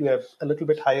and get you a little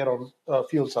bit higher on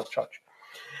fuel surcharge.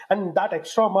 And that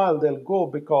extra mile they'll go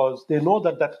because they know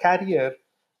that carrier,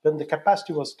 when the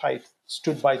capacity was tight,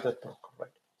 stood by that broker,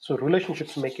 right? So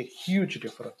relationships make a huge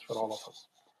difference for all of us.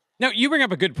 Now, you bring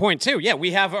up a good point, too. Yeah,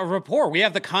 we have a rapport. We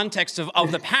have the context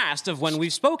of the past of when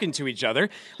we've spoken to each other.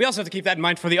 We also have to keep that in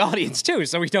mind for the audience, too,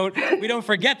 so we don't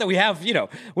forget that we have,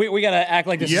 we got to act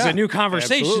like this is a new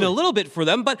conversation a little bit for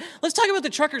them. But let's talk about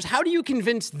the truckers. How do you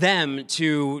convince them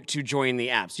to join the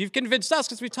apps? You've convinced us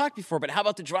because we talked before, but how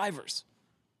about the drivers?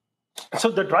 So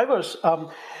the drivers,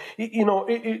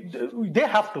 they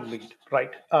have to lead,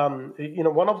 right?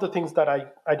 One of the things that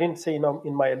I didn't say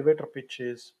in my elevator pitch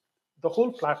is, the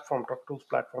whole platform, Trucker Tools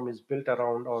platform, is built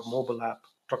around our mobile app,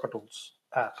 Trucker Tools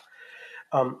app,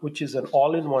 which is an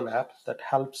all-in-one app that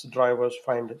helps drivers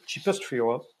find the cheapest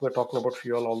fuel. We're talking about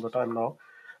fuel all the time now.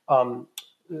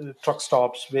 Truck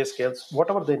stops, weigh scales,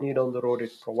 whatever they need on the road,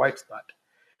 it provides that.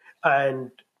 And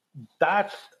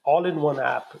that all-in-one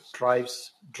app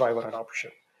drives driver adoption,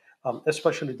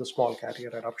 especially the small carrier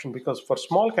adoption, because for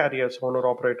small carriers,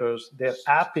 owner-operators, their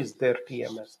app is their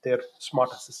TMS, their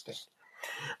smart assistant.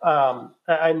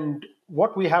 And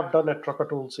what we have done at Trucker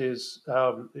Tools is,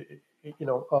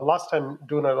 last time,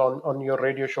 Dooner, on your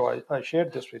radio show, I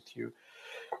shared this with you.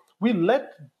 We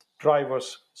let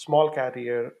drivers, small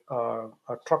carrier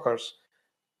truckers,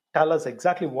 tell us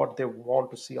exactly what they want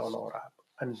to see on our app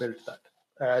and build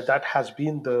that. That has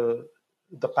been the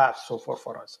path so far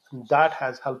for us. And that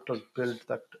has helped us build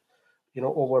that,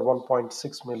 over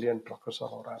 1.6 million truckers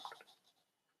on our app.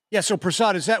 Yeah, so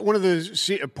Prasad, is that one of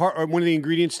the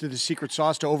ingredients to the secret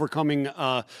sauce to overcoming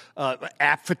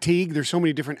app fatigue? There's so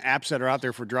many different apps that are out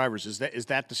there for drivers. Is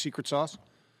that the secret sauce?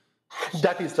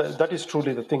 That is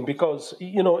truly the thing, because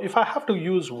if I have to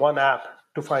use one app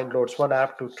to find loads, one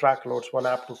app to track loads, one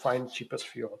app to find cheapest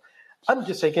fuel, I'm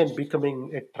just again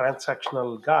becoming a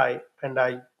transactional guy, and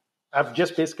I've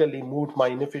just basically moved my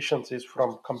inefficiencies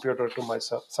from computer to my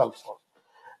cell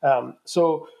phone.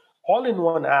 So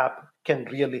all-in-one app can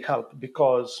really help,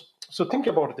 because, so think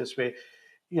about it this way,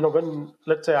 when,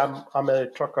 let's say I'm a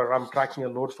trucker, I'm tracking a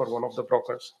load for one of the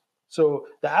brokers. So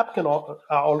the app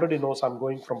already knows I'm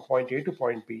going from point A to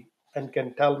point B and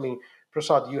can tell me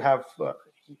Prasad, you have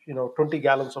 20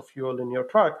 gallons of fuel in your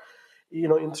truck.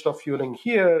 Instead of fueling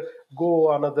here,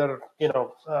 go another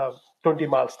 20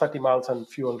 miles, 30 miles, and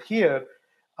fuel here.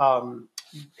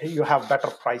 You have better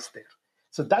price there.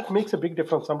 So that makes a big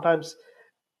difference. Sometimes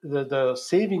the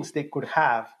savings they could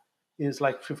have is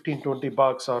like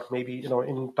 $15-20, or maybe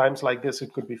in times like this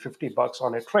it could be $50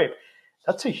 on a trip.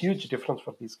 That's a huge difference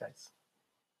for these guys.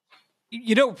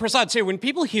 Prasad, too, when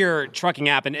people hear trucking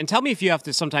app, and tell me if you have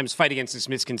to sometimes fight against this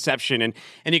misconception, and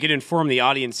you can inform the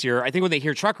audience here. I think when they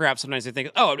hear trucker app, sometimes they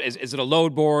think, oh, is it a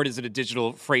load board? Is it a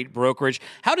digital freight brokerage?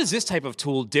 How does this type of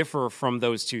tool differ from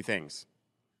those two things?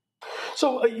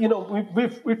 So,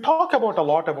 we talk a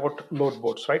lot about load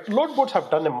boards, right? Load boards have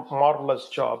done a marvelous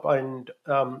job, and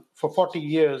for 40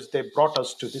 years, they brought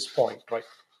us to this point, right?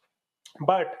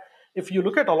 But if you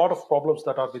look at a lot of problems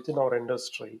that are within our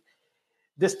industry,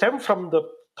 they stem from the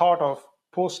thought of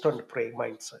post and pray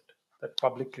mindset that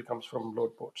publicly comes from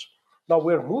load boards. Now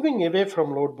we're moving away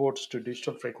from load boards to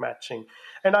digital freight matching.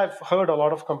 And I've heard a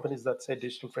lot of companies that say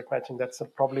digital freight matching. That's the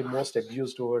probably most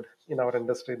abused word in our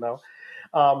industry now.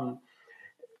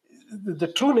 The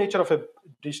true nature of a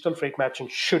digital freight matching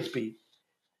should be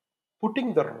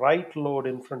putting the right load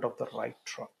in front of the right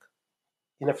truck.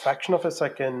 In a fraction of a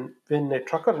second, when a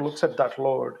trucker looks at that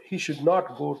load, he should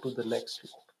not go to the next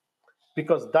load,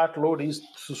 because that load is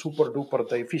super duper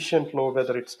the efficient load,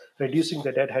 whether it's reducing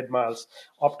the deadhead miles,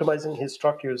 optimizing his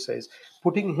truck usage,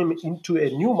 putting him into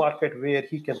a new market where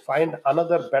he can find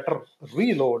another better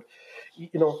reload.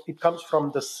 It comes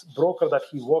from this broker that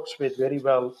he works with very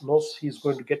well, knows he's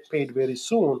going to get paid very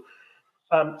soon.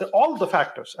 All the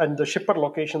factors, and the shipper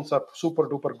locations are super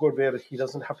duper good where he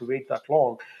doesn't have to wait that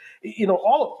long.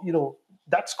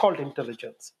 That's called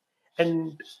intelligence.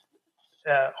 And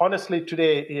honestly,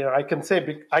 today, I can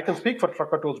speak for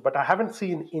Trucker Tools, but I haven't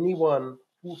seen anyone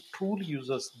who truly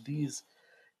uses these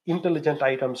intelligent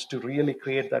items to really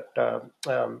create that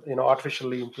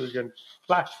artificially intelligent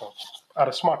platform or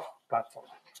a smart platform.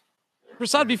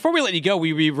 Prasad, before we let you go,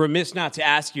 we'd be remiss not to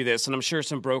ask you this, and I'm sure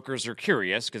some brokers are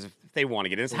curious because if they want to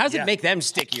get in this, how does it make them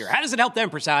stickier? How does it help them,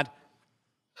 Prasad?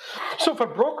 So for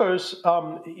brokers,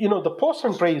 the post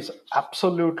and pray is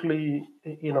absolutely,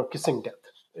 kissing death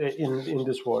in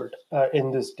this world,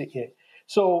 in this decade.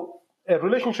 So a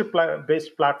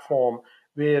relationship-based platform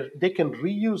where they can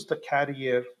reuse the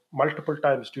carrier multiple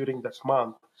times during that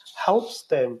month helps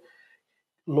them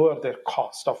lower their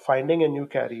cost of finding a new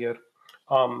carrier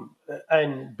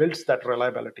and builds that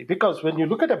reliability. Because when you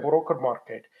look at a broker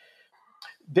market,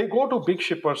 they go to big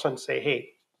shippers and say, hey,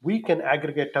 we can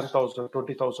aggregate 10,000,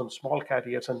 20,000 small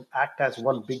carriers and act as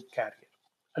one big carrier.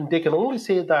 And they can only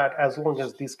say that as long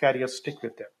as these carriers stick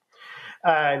with them.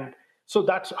 And so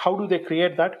that's how do they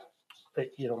create that?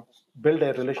 Build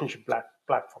a relationship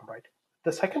platform, right?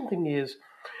 The second thing is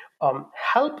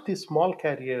help these small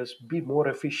carriers be more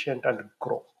efficient and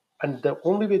grow. And the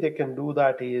only way they can do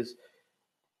that is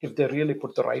if they really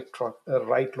put the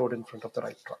right load in front of the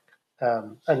right truck.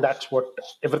 And that's what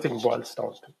everything boils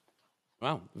down to.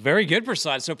 Wow, very good,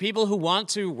 Prasad. So people who want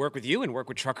to work with you and work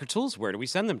with Trucker Tools, where do we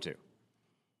send them to?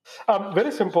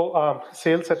 Very simple,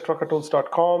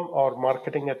 sales@truckertools.com or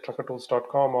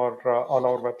marketing@truckertools.com or on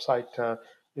our website,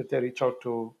 if they reach out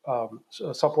to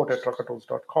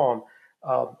support@truckertools.com,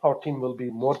 our team will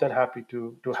be more than happy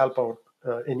to help out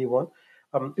anyone.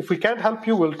 If we can't help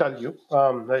you, we'll tell you,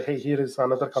 hey, here is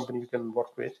another company you can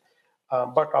work with.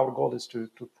 But our goal is to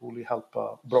truly help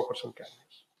brokers and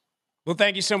carriers. Well,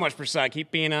 thank you so much, Prasad. Keep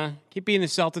being the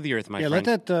salt of the earth, my friend.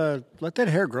 Let that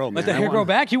hair grow, man. Let the hair grow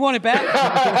back? You want it back?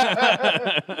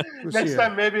 Next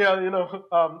time, maybe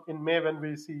in May when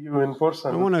we see you in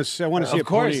person. I want to see. Of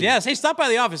course, yes. Hey, stop by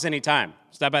the office anytime.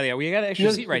 Stop by we got an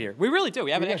extra seat right here. We really do.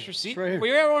 We have an extra seat. Right we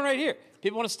have one right here.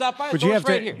 People want to stop by. But you have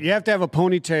right here. You have to have a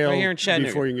ponytail right here in Chattanooga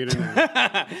before you can get in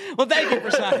there. Well, thank you,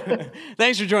 Prasad.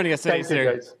 Thanks for joining us today,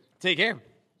 sir. Guys. Take care.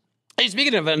 Hey,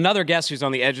 speaking of another guest who's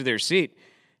on the edge of their seat,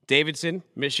 Davidson,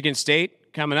 Michigan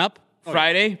State, coming up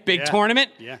Friday, big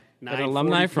tournament. Yeah. An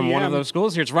alumni from one of those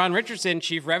schools. Here's Ron Richardson,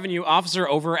 Chief Revenue Officer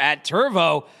over at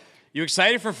Turvo. You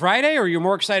excited for Friday, or you're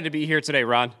more excited to be here today,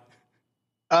 Ron?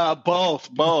 Both.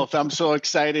 I'm so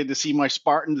excited to see my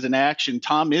Spartans in action.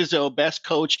 Tom Izzo, best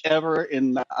coach ever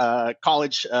in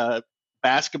college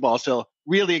basketball. So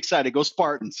really excited. Go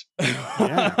Spartans.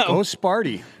 Yeah, go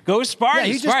Sparty. Go Sparty. Yeah,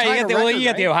 he just tied a record, you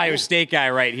got the Ohio State guy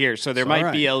right here, so there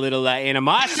might be a little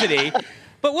animosity.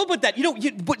 But we'll put that,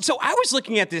 so I was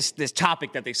looking at this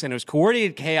topic that they sent. It was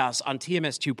coordinated chaos on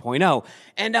TMS 2.0.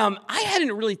 And I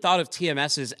hadn't really thought of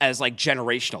TMS as like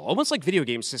generational, almost like video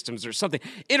game systems or something.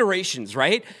 Iterations,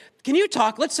 right? Can you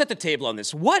talk, let's set the table on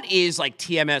this. What is like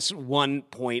TMS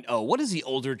 1.0? What is the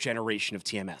older generation of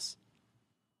TMS?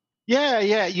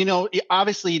 Yeah.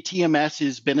 Obviously TMS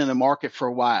has been in the market for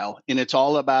a while, and it's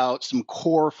all about some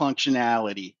core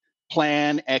functionality: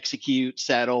 plan, execute,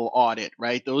 settle, audit,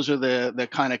 right? Those are the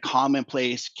kind of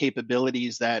commonplace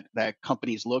capabilities that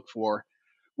companies look for.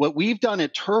 What we've done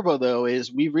at Turvo, though,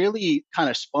 is we really kind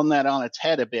of spun that on its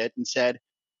head a bit and said,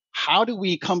 how do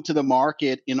we come to the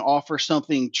market and offer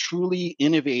something truly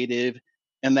innovative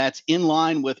and that's in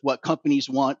line with what companies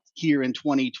want here in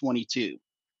 2022?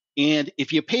 And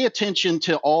if you pay attention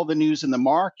to all the news in the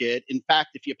market, in fact,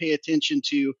 if you pay attention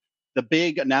to the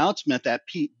big announcement that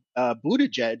Pete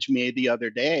Buttigieg made the other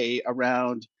day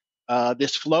around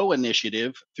this flow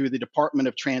initiative through the Department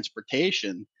of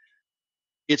Transportation,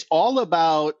 it's all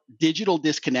about digital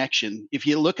disconnection. If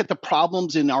you look at the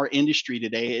problems in our industry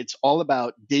today, it's all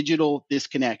about digital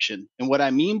disconnection. And what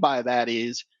I mean by that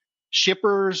is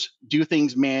shippers do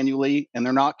things manually and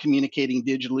they're not communicating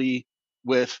digitally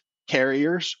with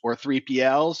carriers or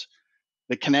 3PLs.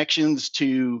 The connections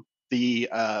to the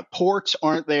ports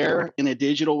aren't there in a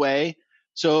digital way.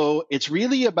 So it's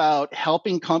really about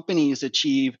helping companies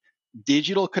achieve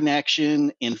digital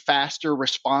connection and faster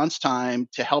response time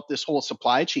to help this whole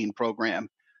supply chain program.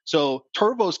 So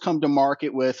Turvo's come to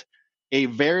market with a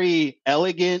very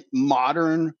elegant,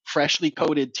 modern, freshly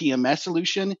coded TMS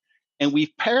solution. And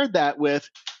we've paired that with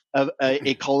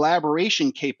a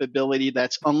collaboration capability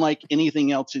that's unlike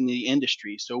anything else in the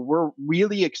industry. So we're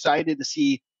really excited to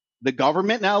see the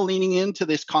government now leaning into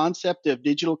this concept of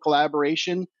digital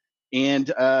collaboration. And,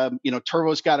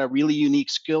 Turvo's got a really unique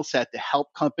skill set to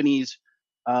help companies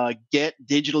get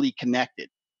digitally connected.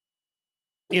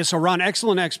 Yeah, so Ron,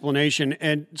 excellent explanation.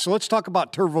 And so let's talk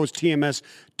about Turvo's TMS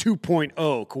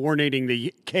 2.0, coordinating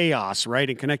the chaos, right,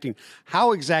 and connecting.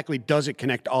 How exactly does it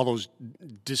connect all those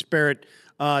disparate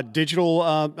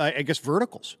digital,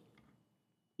 verticals?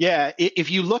 Yeah,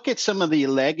 if you look at some of the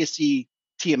legacy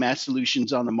TMS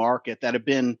solutions on the market that have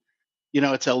been,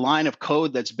 it's a line of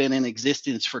code that's been in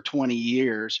existence for 20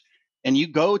 years, and you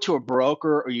go to a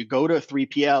broker or you go to a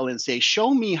 3PL and say,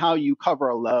 show me how you cover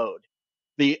a load.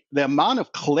 The amount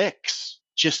of clicks,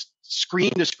 just screen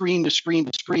to screen to screen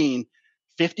to screen,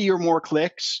 50 or more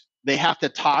clicks, they have to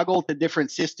toggle to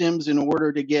different systems in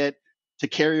order to get to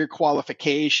carrier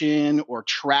qualification or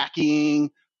tracking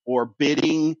or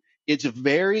bidding. It's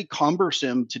very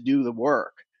cumbersome to do the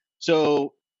work.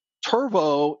 So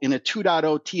Turvo in a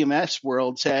 2.0 TMS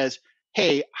world says,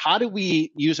 hey, how do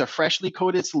we use a freshly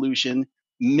coded solution,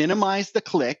 minimize the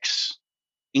clicks,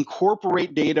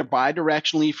 incorporate data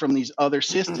bidirectionally from these other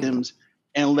systems,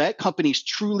 and let companies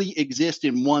truly exist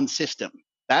in one system?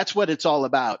 That's what it's all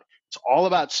about. It's all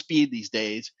about speed these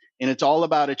days, and it's all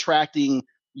about attracting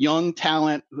young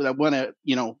talent that want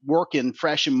to, work in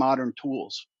fresh and modern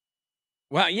tools.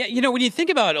 Well, yeah, when you think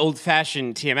about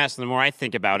old-fashioned TMS, and the more I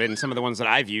think about it, and some of the ones that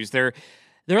I've used, they're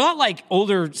a lot like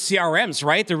older CRMs,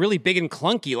 right? They're really big and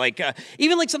clunky. Like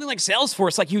even like something like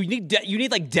Salesforce, like you need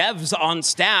like devs on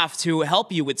staff to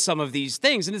help you with some of these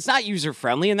things, and it's not user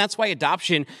friendly, and that's why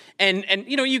adoption and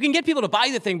you can get people to buy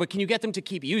the thing, but can you get them to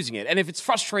keep using it? And if it's a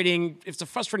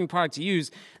frustrating product to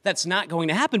use, that's not going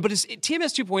to happen. But as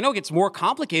TMS 2.0 gets more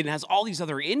complicated and has all these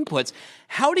other inputs,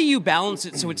 how do you balance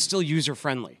it so it's still user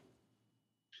friendly?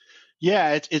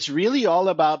 Yeah, it's really all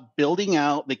about building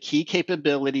out the key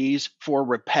capabilities for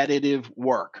repetitive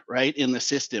work, right, in the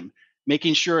system,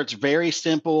 making sure it's very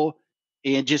simple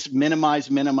and just minimize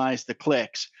the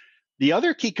clicks. The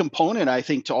other key component, I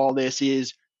think, to all this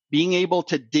is being able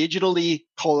to digitally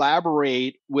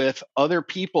collaborate with other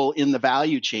people in the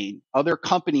value chain, other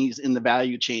companies in the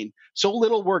value chain. So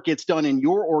little work gets done in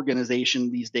your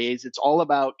organization these days. It's all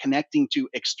about connecting to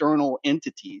external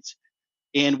entities.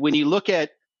 And when you look at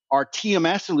our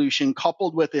TMS solution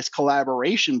coupled with this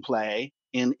collaboration play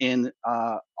in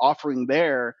offering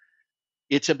there,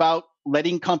 it's about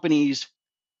letting companies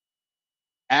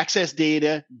access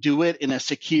data, do it in a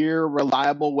secure,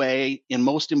 reliable way, and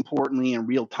most importantly, in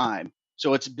real time.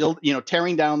 So it's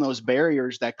tearing down those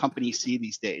barriers that companies see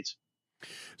these days.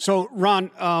 So,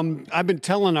 Ron, I've been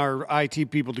telling our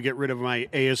IT people to get rid of my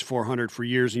AS400 for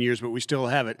years and years, but we still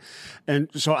have it. And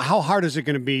so how hard is it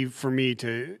going to be for me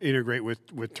to integrate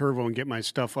with Turvo and get my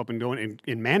stuff up and going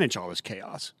and manage all this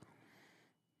chaos?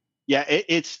 Yeah,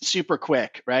 it's super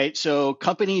quick, right? So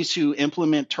companies who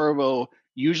implement Turvo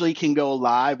usually can go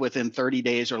live within 30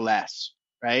 days or less.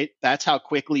 right? That's how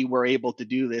quickly we're able to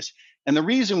do this. And the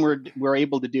reason we're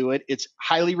able to do it, it's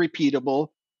highly repeatable.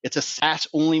 It's a SaaS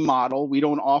only model. We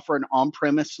don't offer an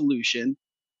on-premise solution.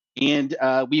 And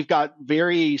we've got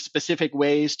very specific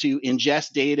ways to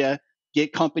ingest data,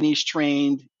 get companies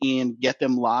trained, and get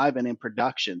them live and in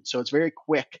production. So it's very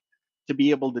quick to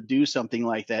be able to do something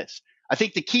like this. I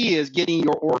think the key is getting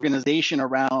your organization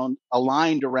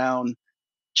aligned around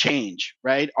change,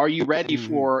 right? Are you ready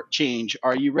for change?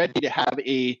 Are you ready to have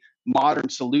a modern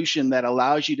solution that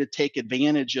allows you to take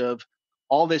advantage of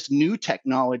all this new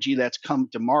technology that's come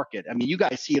to market? I mean, you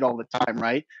guys see it all the time,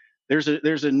 right? There's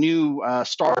a new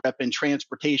startup in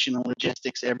transportation and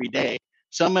logistics every day.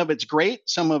 Some of it's great,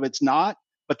 some of it's not.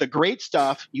 But the great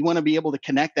stuff, you want to be able to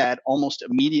connect that almost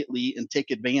immediately and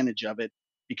take advantage of it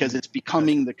because it's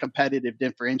becoming the competitive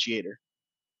differentiator.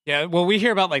 Yeah, well, we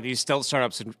hear about like these stealth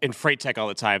startups in freight tech all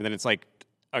the time. And then it's like,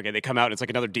 okay, they come out and it's like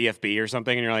another DFB or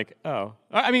something, and you're like, oh,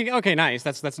 I mean, okay, nice,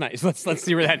 that's nice. Let's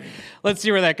see where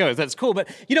that goes. That's cool. But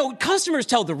customers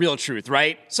tell the real truth,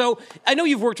 right? So I know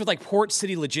you've worked with like Port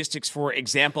City Logistics, for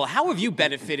example. How have you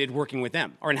benefited working with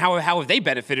them, and how have they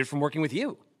benefited from working with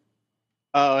you?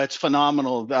 Oh, it's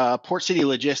phenomenal. Port City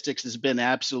Logistics has been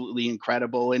absolutely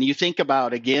incredible. And you think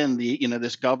about, again,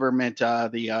 this government,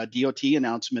 the DOT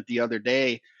announcement the other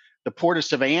day. The Port of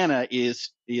Savannah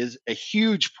is a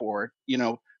huge port.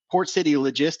 Port City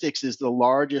Logistics is the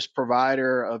largest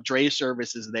provider of dray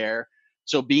services there.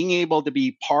 So being able to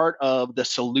be part of the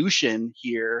solution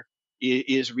here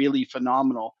is really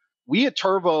phenomenal. We at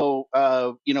Turvo,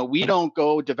 we don't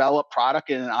go develop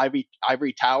product in an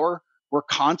ivory tower. We're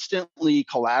constantly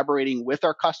collaborating with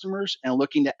our customers and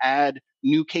looking to add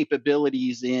new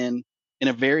capabilities in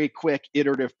a very quick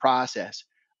iterative process.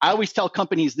 I always tell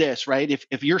companies this, right?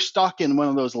 If you're stuck in one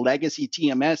of those legacy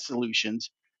TMS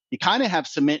solutions, you kind of have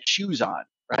cement shoes on,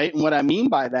 right? And what I mean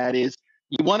by that is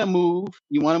you want to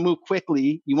move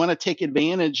quickly, you want to take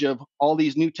advantage of all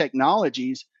these new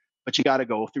technologies, but you got to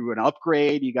go through an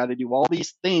upgrade, you got to do all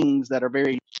these things that are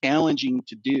very challenging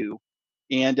to do.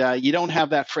 And you don't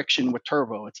have that friction with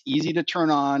Turvo. It's easy to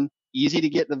turn on, easy to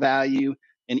get the value,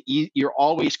 and you're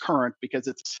always current because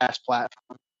it's a SaaS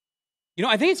platform.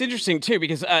 I think it's interesting too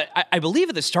because I believe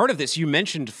at the start of this you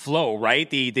mentioned Flow, right?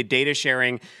 The data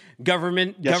sharing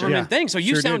government thing. So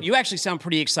you actually sound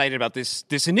pretty excited about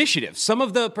this initiative. Some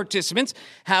of the participants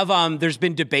have there's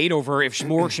been debate over if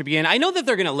more should be in. I know that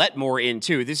they're going to let more in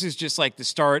too. This is just like the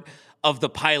start of the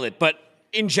pilot, but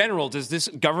in general, does this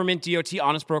government DOT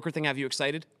honest broker thing have you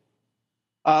excited?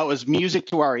 It was music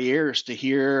to our ears to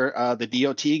hear the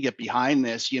DOT get behind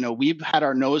this. We've had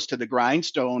our nose to the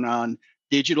grindstone on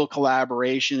digital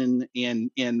collaboration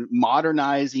and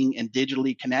modernizing and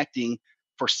digitally connecting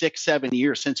for 6-7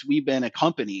 years since we've been a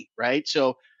company, right?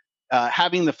 So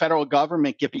having the federal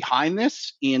government get behind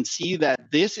this and see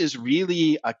that this is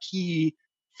really a key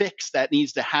fix that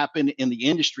needs to happen in the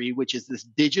industry, which is this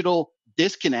digital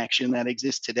disconnection that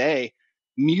exists today,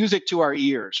 music to our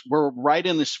ears. We're right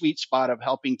in the sweet spot of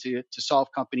helping to solve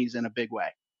companies in a big way.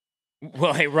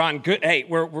 Well, hey, Ron, good. Hey,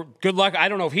 we're good luck. I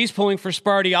don't know if he's pulling for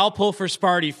Sparty. I'll pull for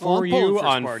Sparty for you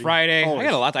on Sparty. Friday. Always. I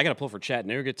got a lot. I got to pull for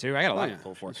Chattanooga too. I got a lot to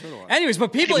pull for. So anyways,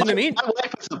 but people in the meantime, my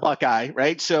wife is a Buckeye,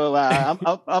 right? So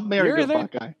I'm married to a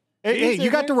Buckeye. Hey,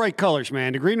 you got the right colors,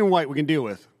 man. The green and white we can deal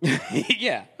with.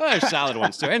 Yeah, well, there's solid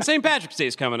ones too. And St. Patrick's Day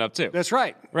is coming up too. That's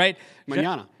right. Right?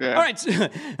 Mañana. Yeah. All right,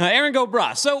 Aaron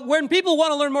Gobra. So when people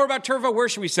want to learn more about Turvo, where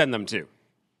should we send them to?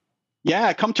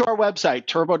 Yeah, come to our website,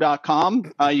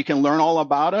 turvo.com. You can learn all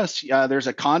about us. There's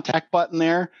a contact button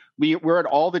there. We're at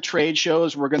all the trade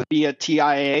shows. We're going to be at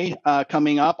TIA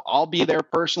coming up. I'll be there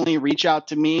personally. Reach out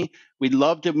to me. We'd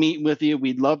love to meet with you.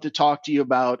 We'd love to talk to you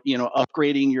about,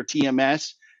 upgrading your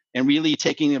TMS and really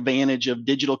taking advantage of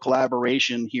digital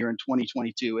collaboration here in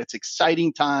 2022. It's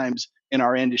exciting times in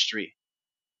our industry.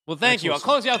 Well, thank you. I'll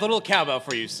close you out with a little cowbell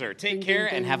for you, sir. Take care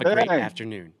and have a great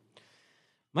afternoon.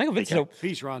 Michael Vince.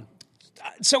 Peace, Ron.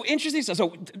 So interesting stuff.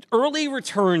 So early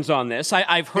returns on this.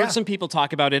 I've heard some people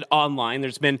talk about it online.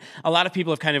 There's been a lot of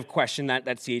people have kind of questioned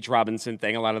that C.H. Robinson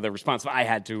thing. A lot of the response I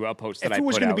had to a post that I put out. If it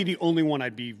was going to be the only one,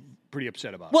 I'd be pretty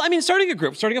upset about. Well, I mean, starting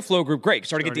a flow group, great.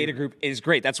 Starting a data group is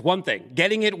great. That's one thing.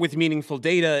 Getting it with meaningful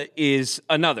data is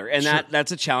another, and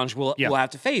that's a challenge we'll have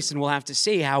to face, and we'll have to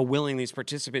see how willing these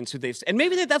participants and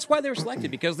maybe that's why they were selected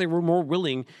because they were more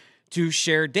willing to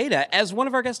share data. As one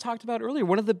of our guests talked about earlier,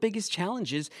 one of the biggest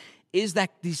challenges is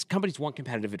that these companies want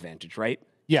competitive advantage, right?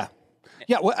 Yeah.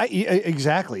 Yeah, well,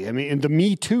 exactly. I mean, and the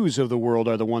Me Too's of the world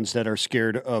are the ones that are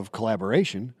scared of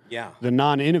collaboration. Yeah. The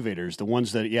non-innovators, the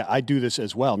ones that, I do this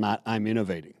as well, not I'm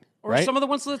innovating. Or right? some of the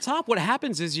ones to the top. What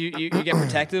happens is you get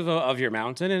protective of your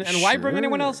mountain, and why bring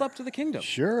anyone else up to the kingdom?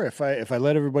 Sure. If I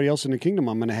let everybody else in the kingdom,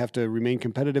 I'm going to have to remain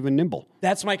competitive and nimble.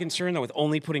 That's my concern, though, with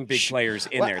only putting big players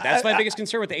in there. That's my biggest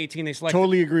concern with the 18 they selected.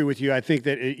 Totally agree with you. I think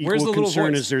that equal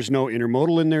concern is there's no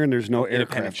intermodal in there and there's no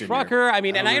aircraft trucker. in there. I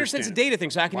mean, and I understand it's a data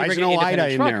thing, so how can you bring no independent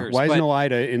IDA in there? truckers? Why is no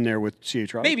IDA in there with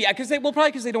CH Robinson? Maybe because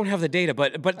they don't have the data,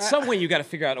 but some way you got to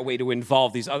figure out a way to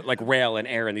involve these like rail and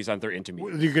air and these other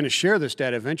intermediaries. You're going to share this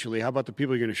data eventually. How about the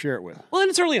people you're going to share it with? Well, and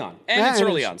it's early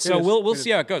on, so we'll see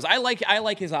how it goes. I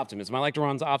like his optimism. I like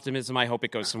Duran's optimism. I hope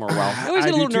it goes somewhere well. I always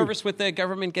get a little nervous with the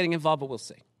government getting involved, but we'll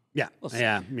see. Yeah.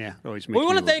 Always we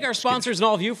want to thank our sponsors and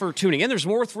all of you for tuning in. There's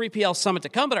more 3PL Summit to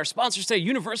come, but our sponsors today,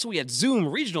 Universal, we had Zoom,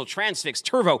 Regional, Transfix,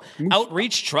 Turvo,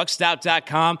 Outreach,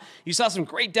 Truckstout.com. You saw some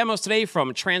great demos today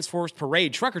from Transforce,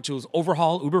 Parade, Trucker Tools,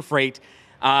 Overhaul, Uber Freight,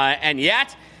 and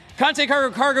Yat. Conte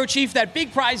Cargo Chief, that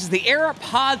big prize is the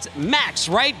AirPods Max,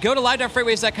 right? Go to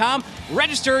live.freightways.com,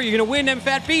 register. You're going to win them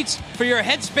fat beats for your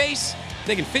headspace.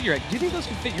 They can fit your head. Do you think those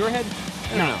can fit your head?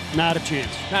 No, not a chance.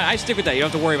 No, I stick with that. You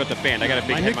don't have to worry about the band. I got a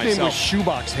big head myself. My nickname was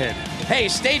Shoebox Head. Hey,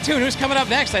 stay tuned. Who's coming up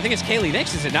next? I think it's Kaylee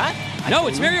Nix, is it not? No,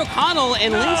 it's Mary O'Connell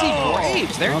and Lindsay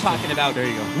Graves. They're talking about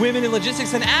women in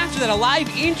logistics. And after that, a live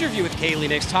interview with Kaylee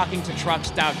Nix talking to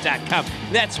Truckstout.com.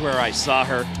 That's where I saw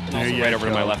her. And also right over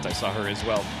to my left, I saw her as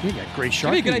well. You got great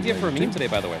shark. Give me a good idea for a meme today,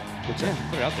 by the way. What's that?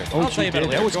 Put it out there. I'll tell you about it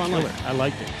later. That was killer. I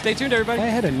liked it. Stay tuned, everybody. I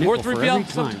had a More nickel 3PL for every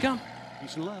stuff to time. come.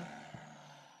 Peace and love.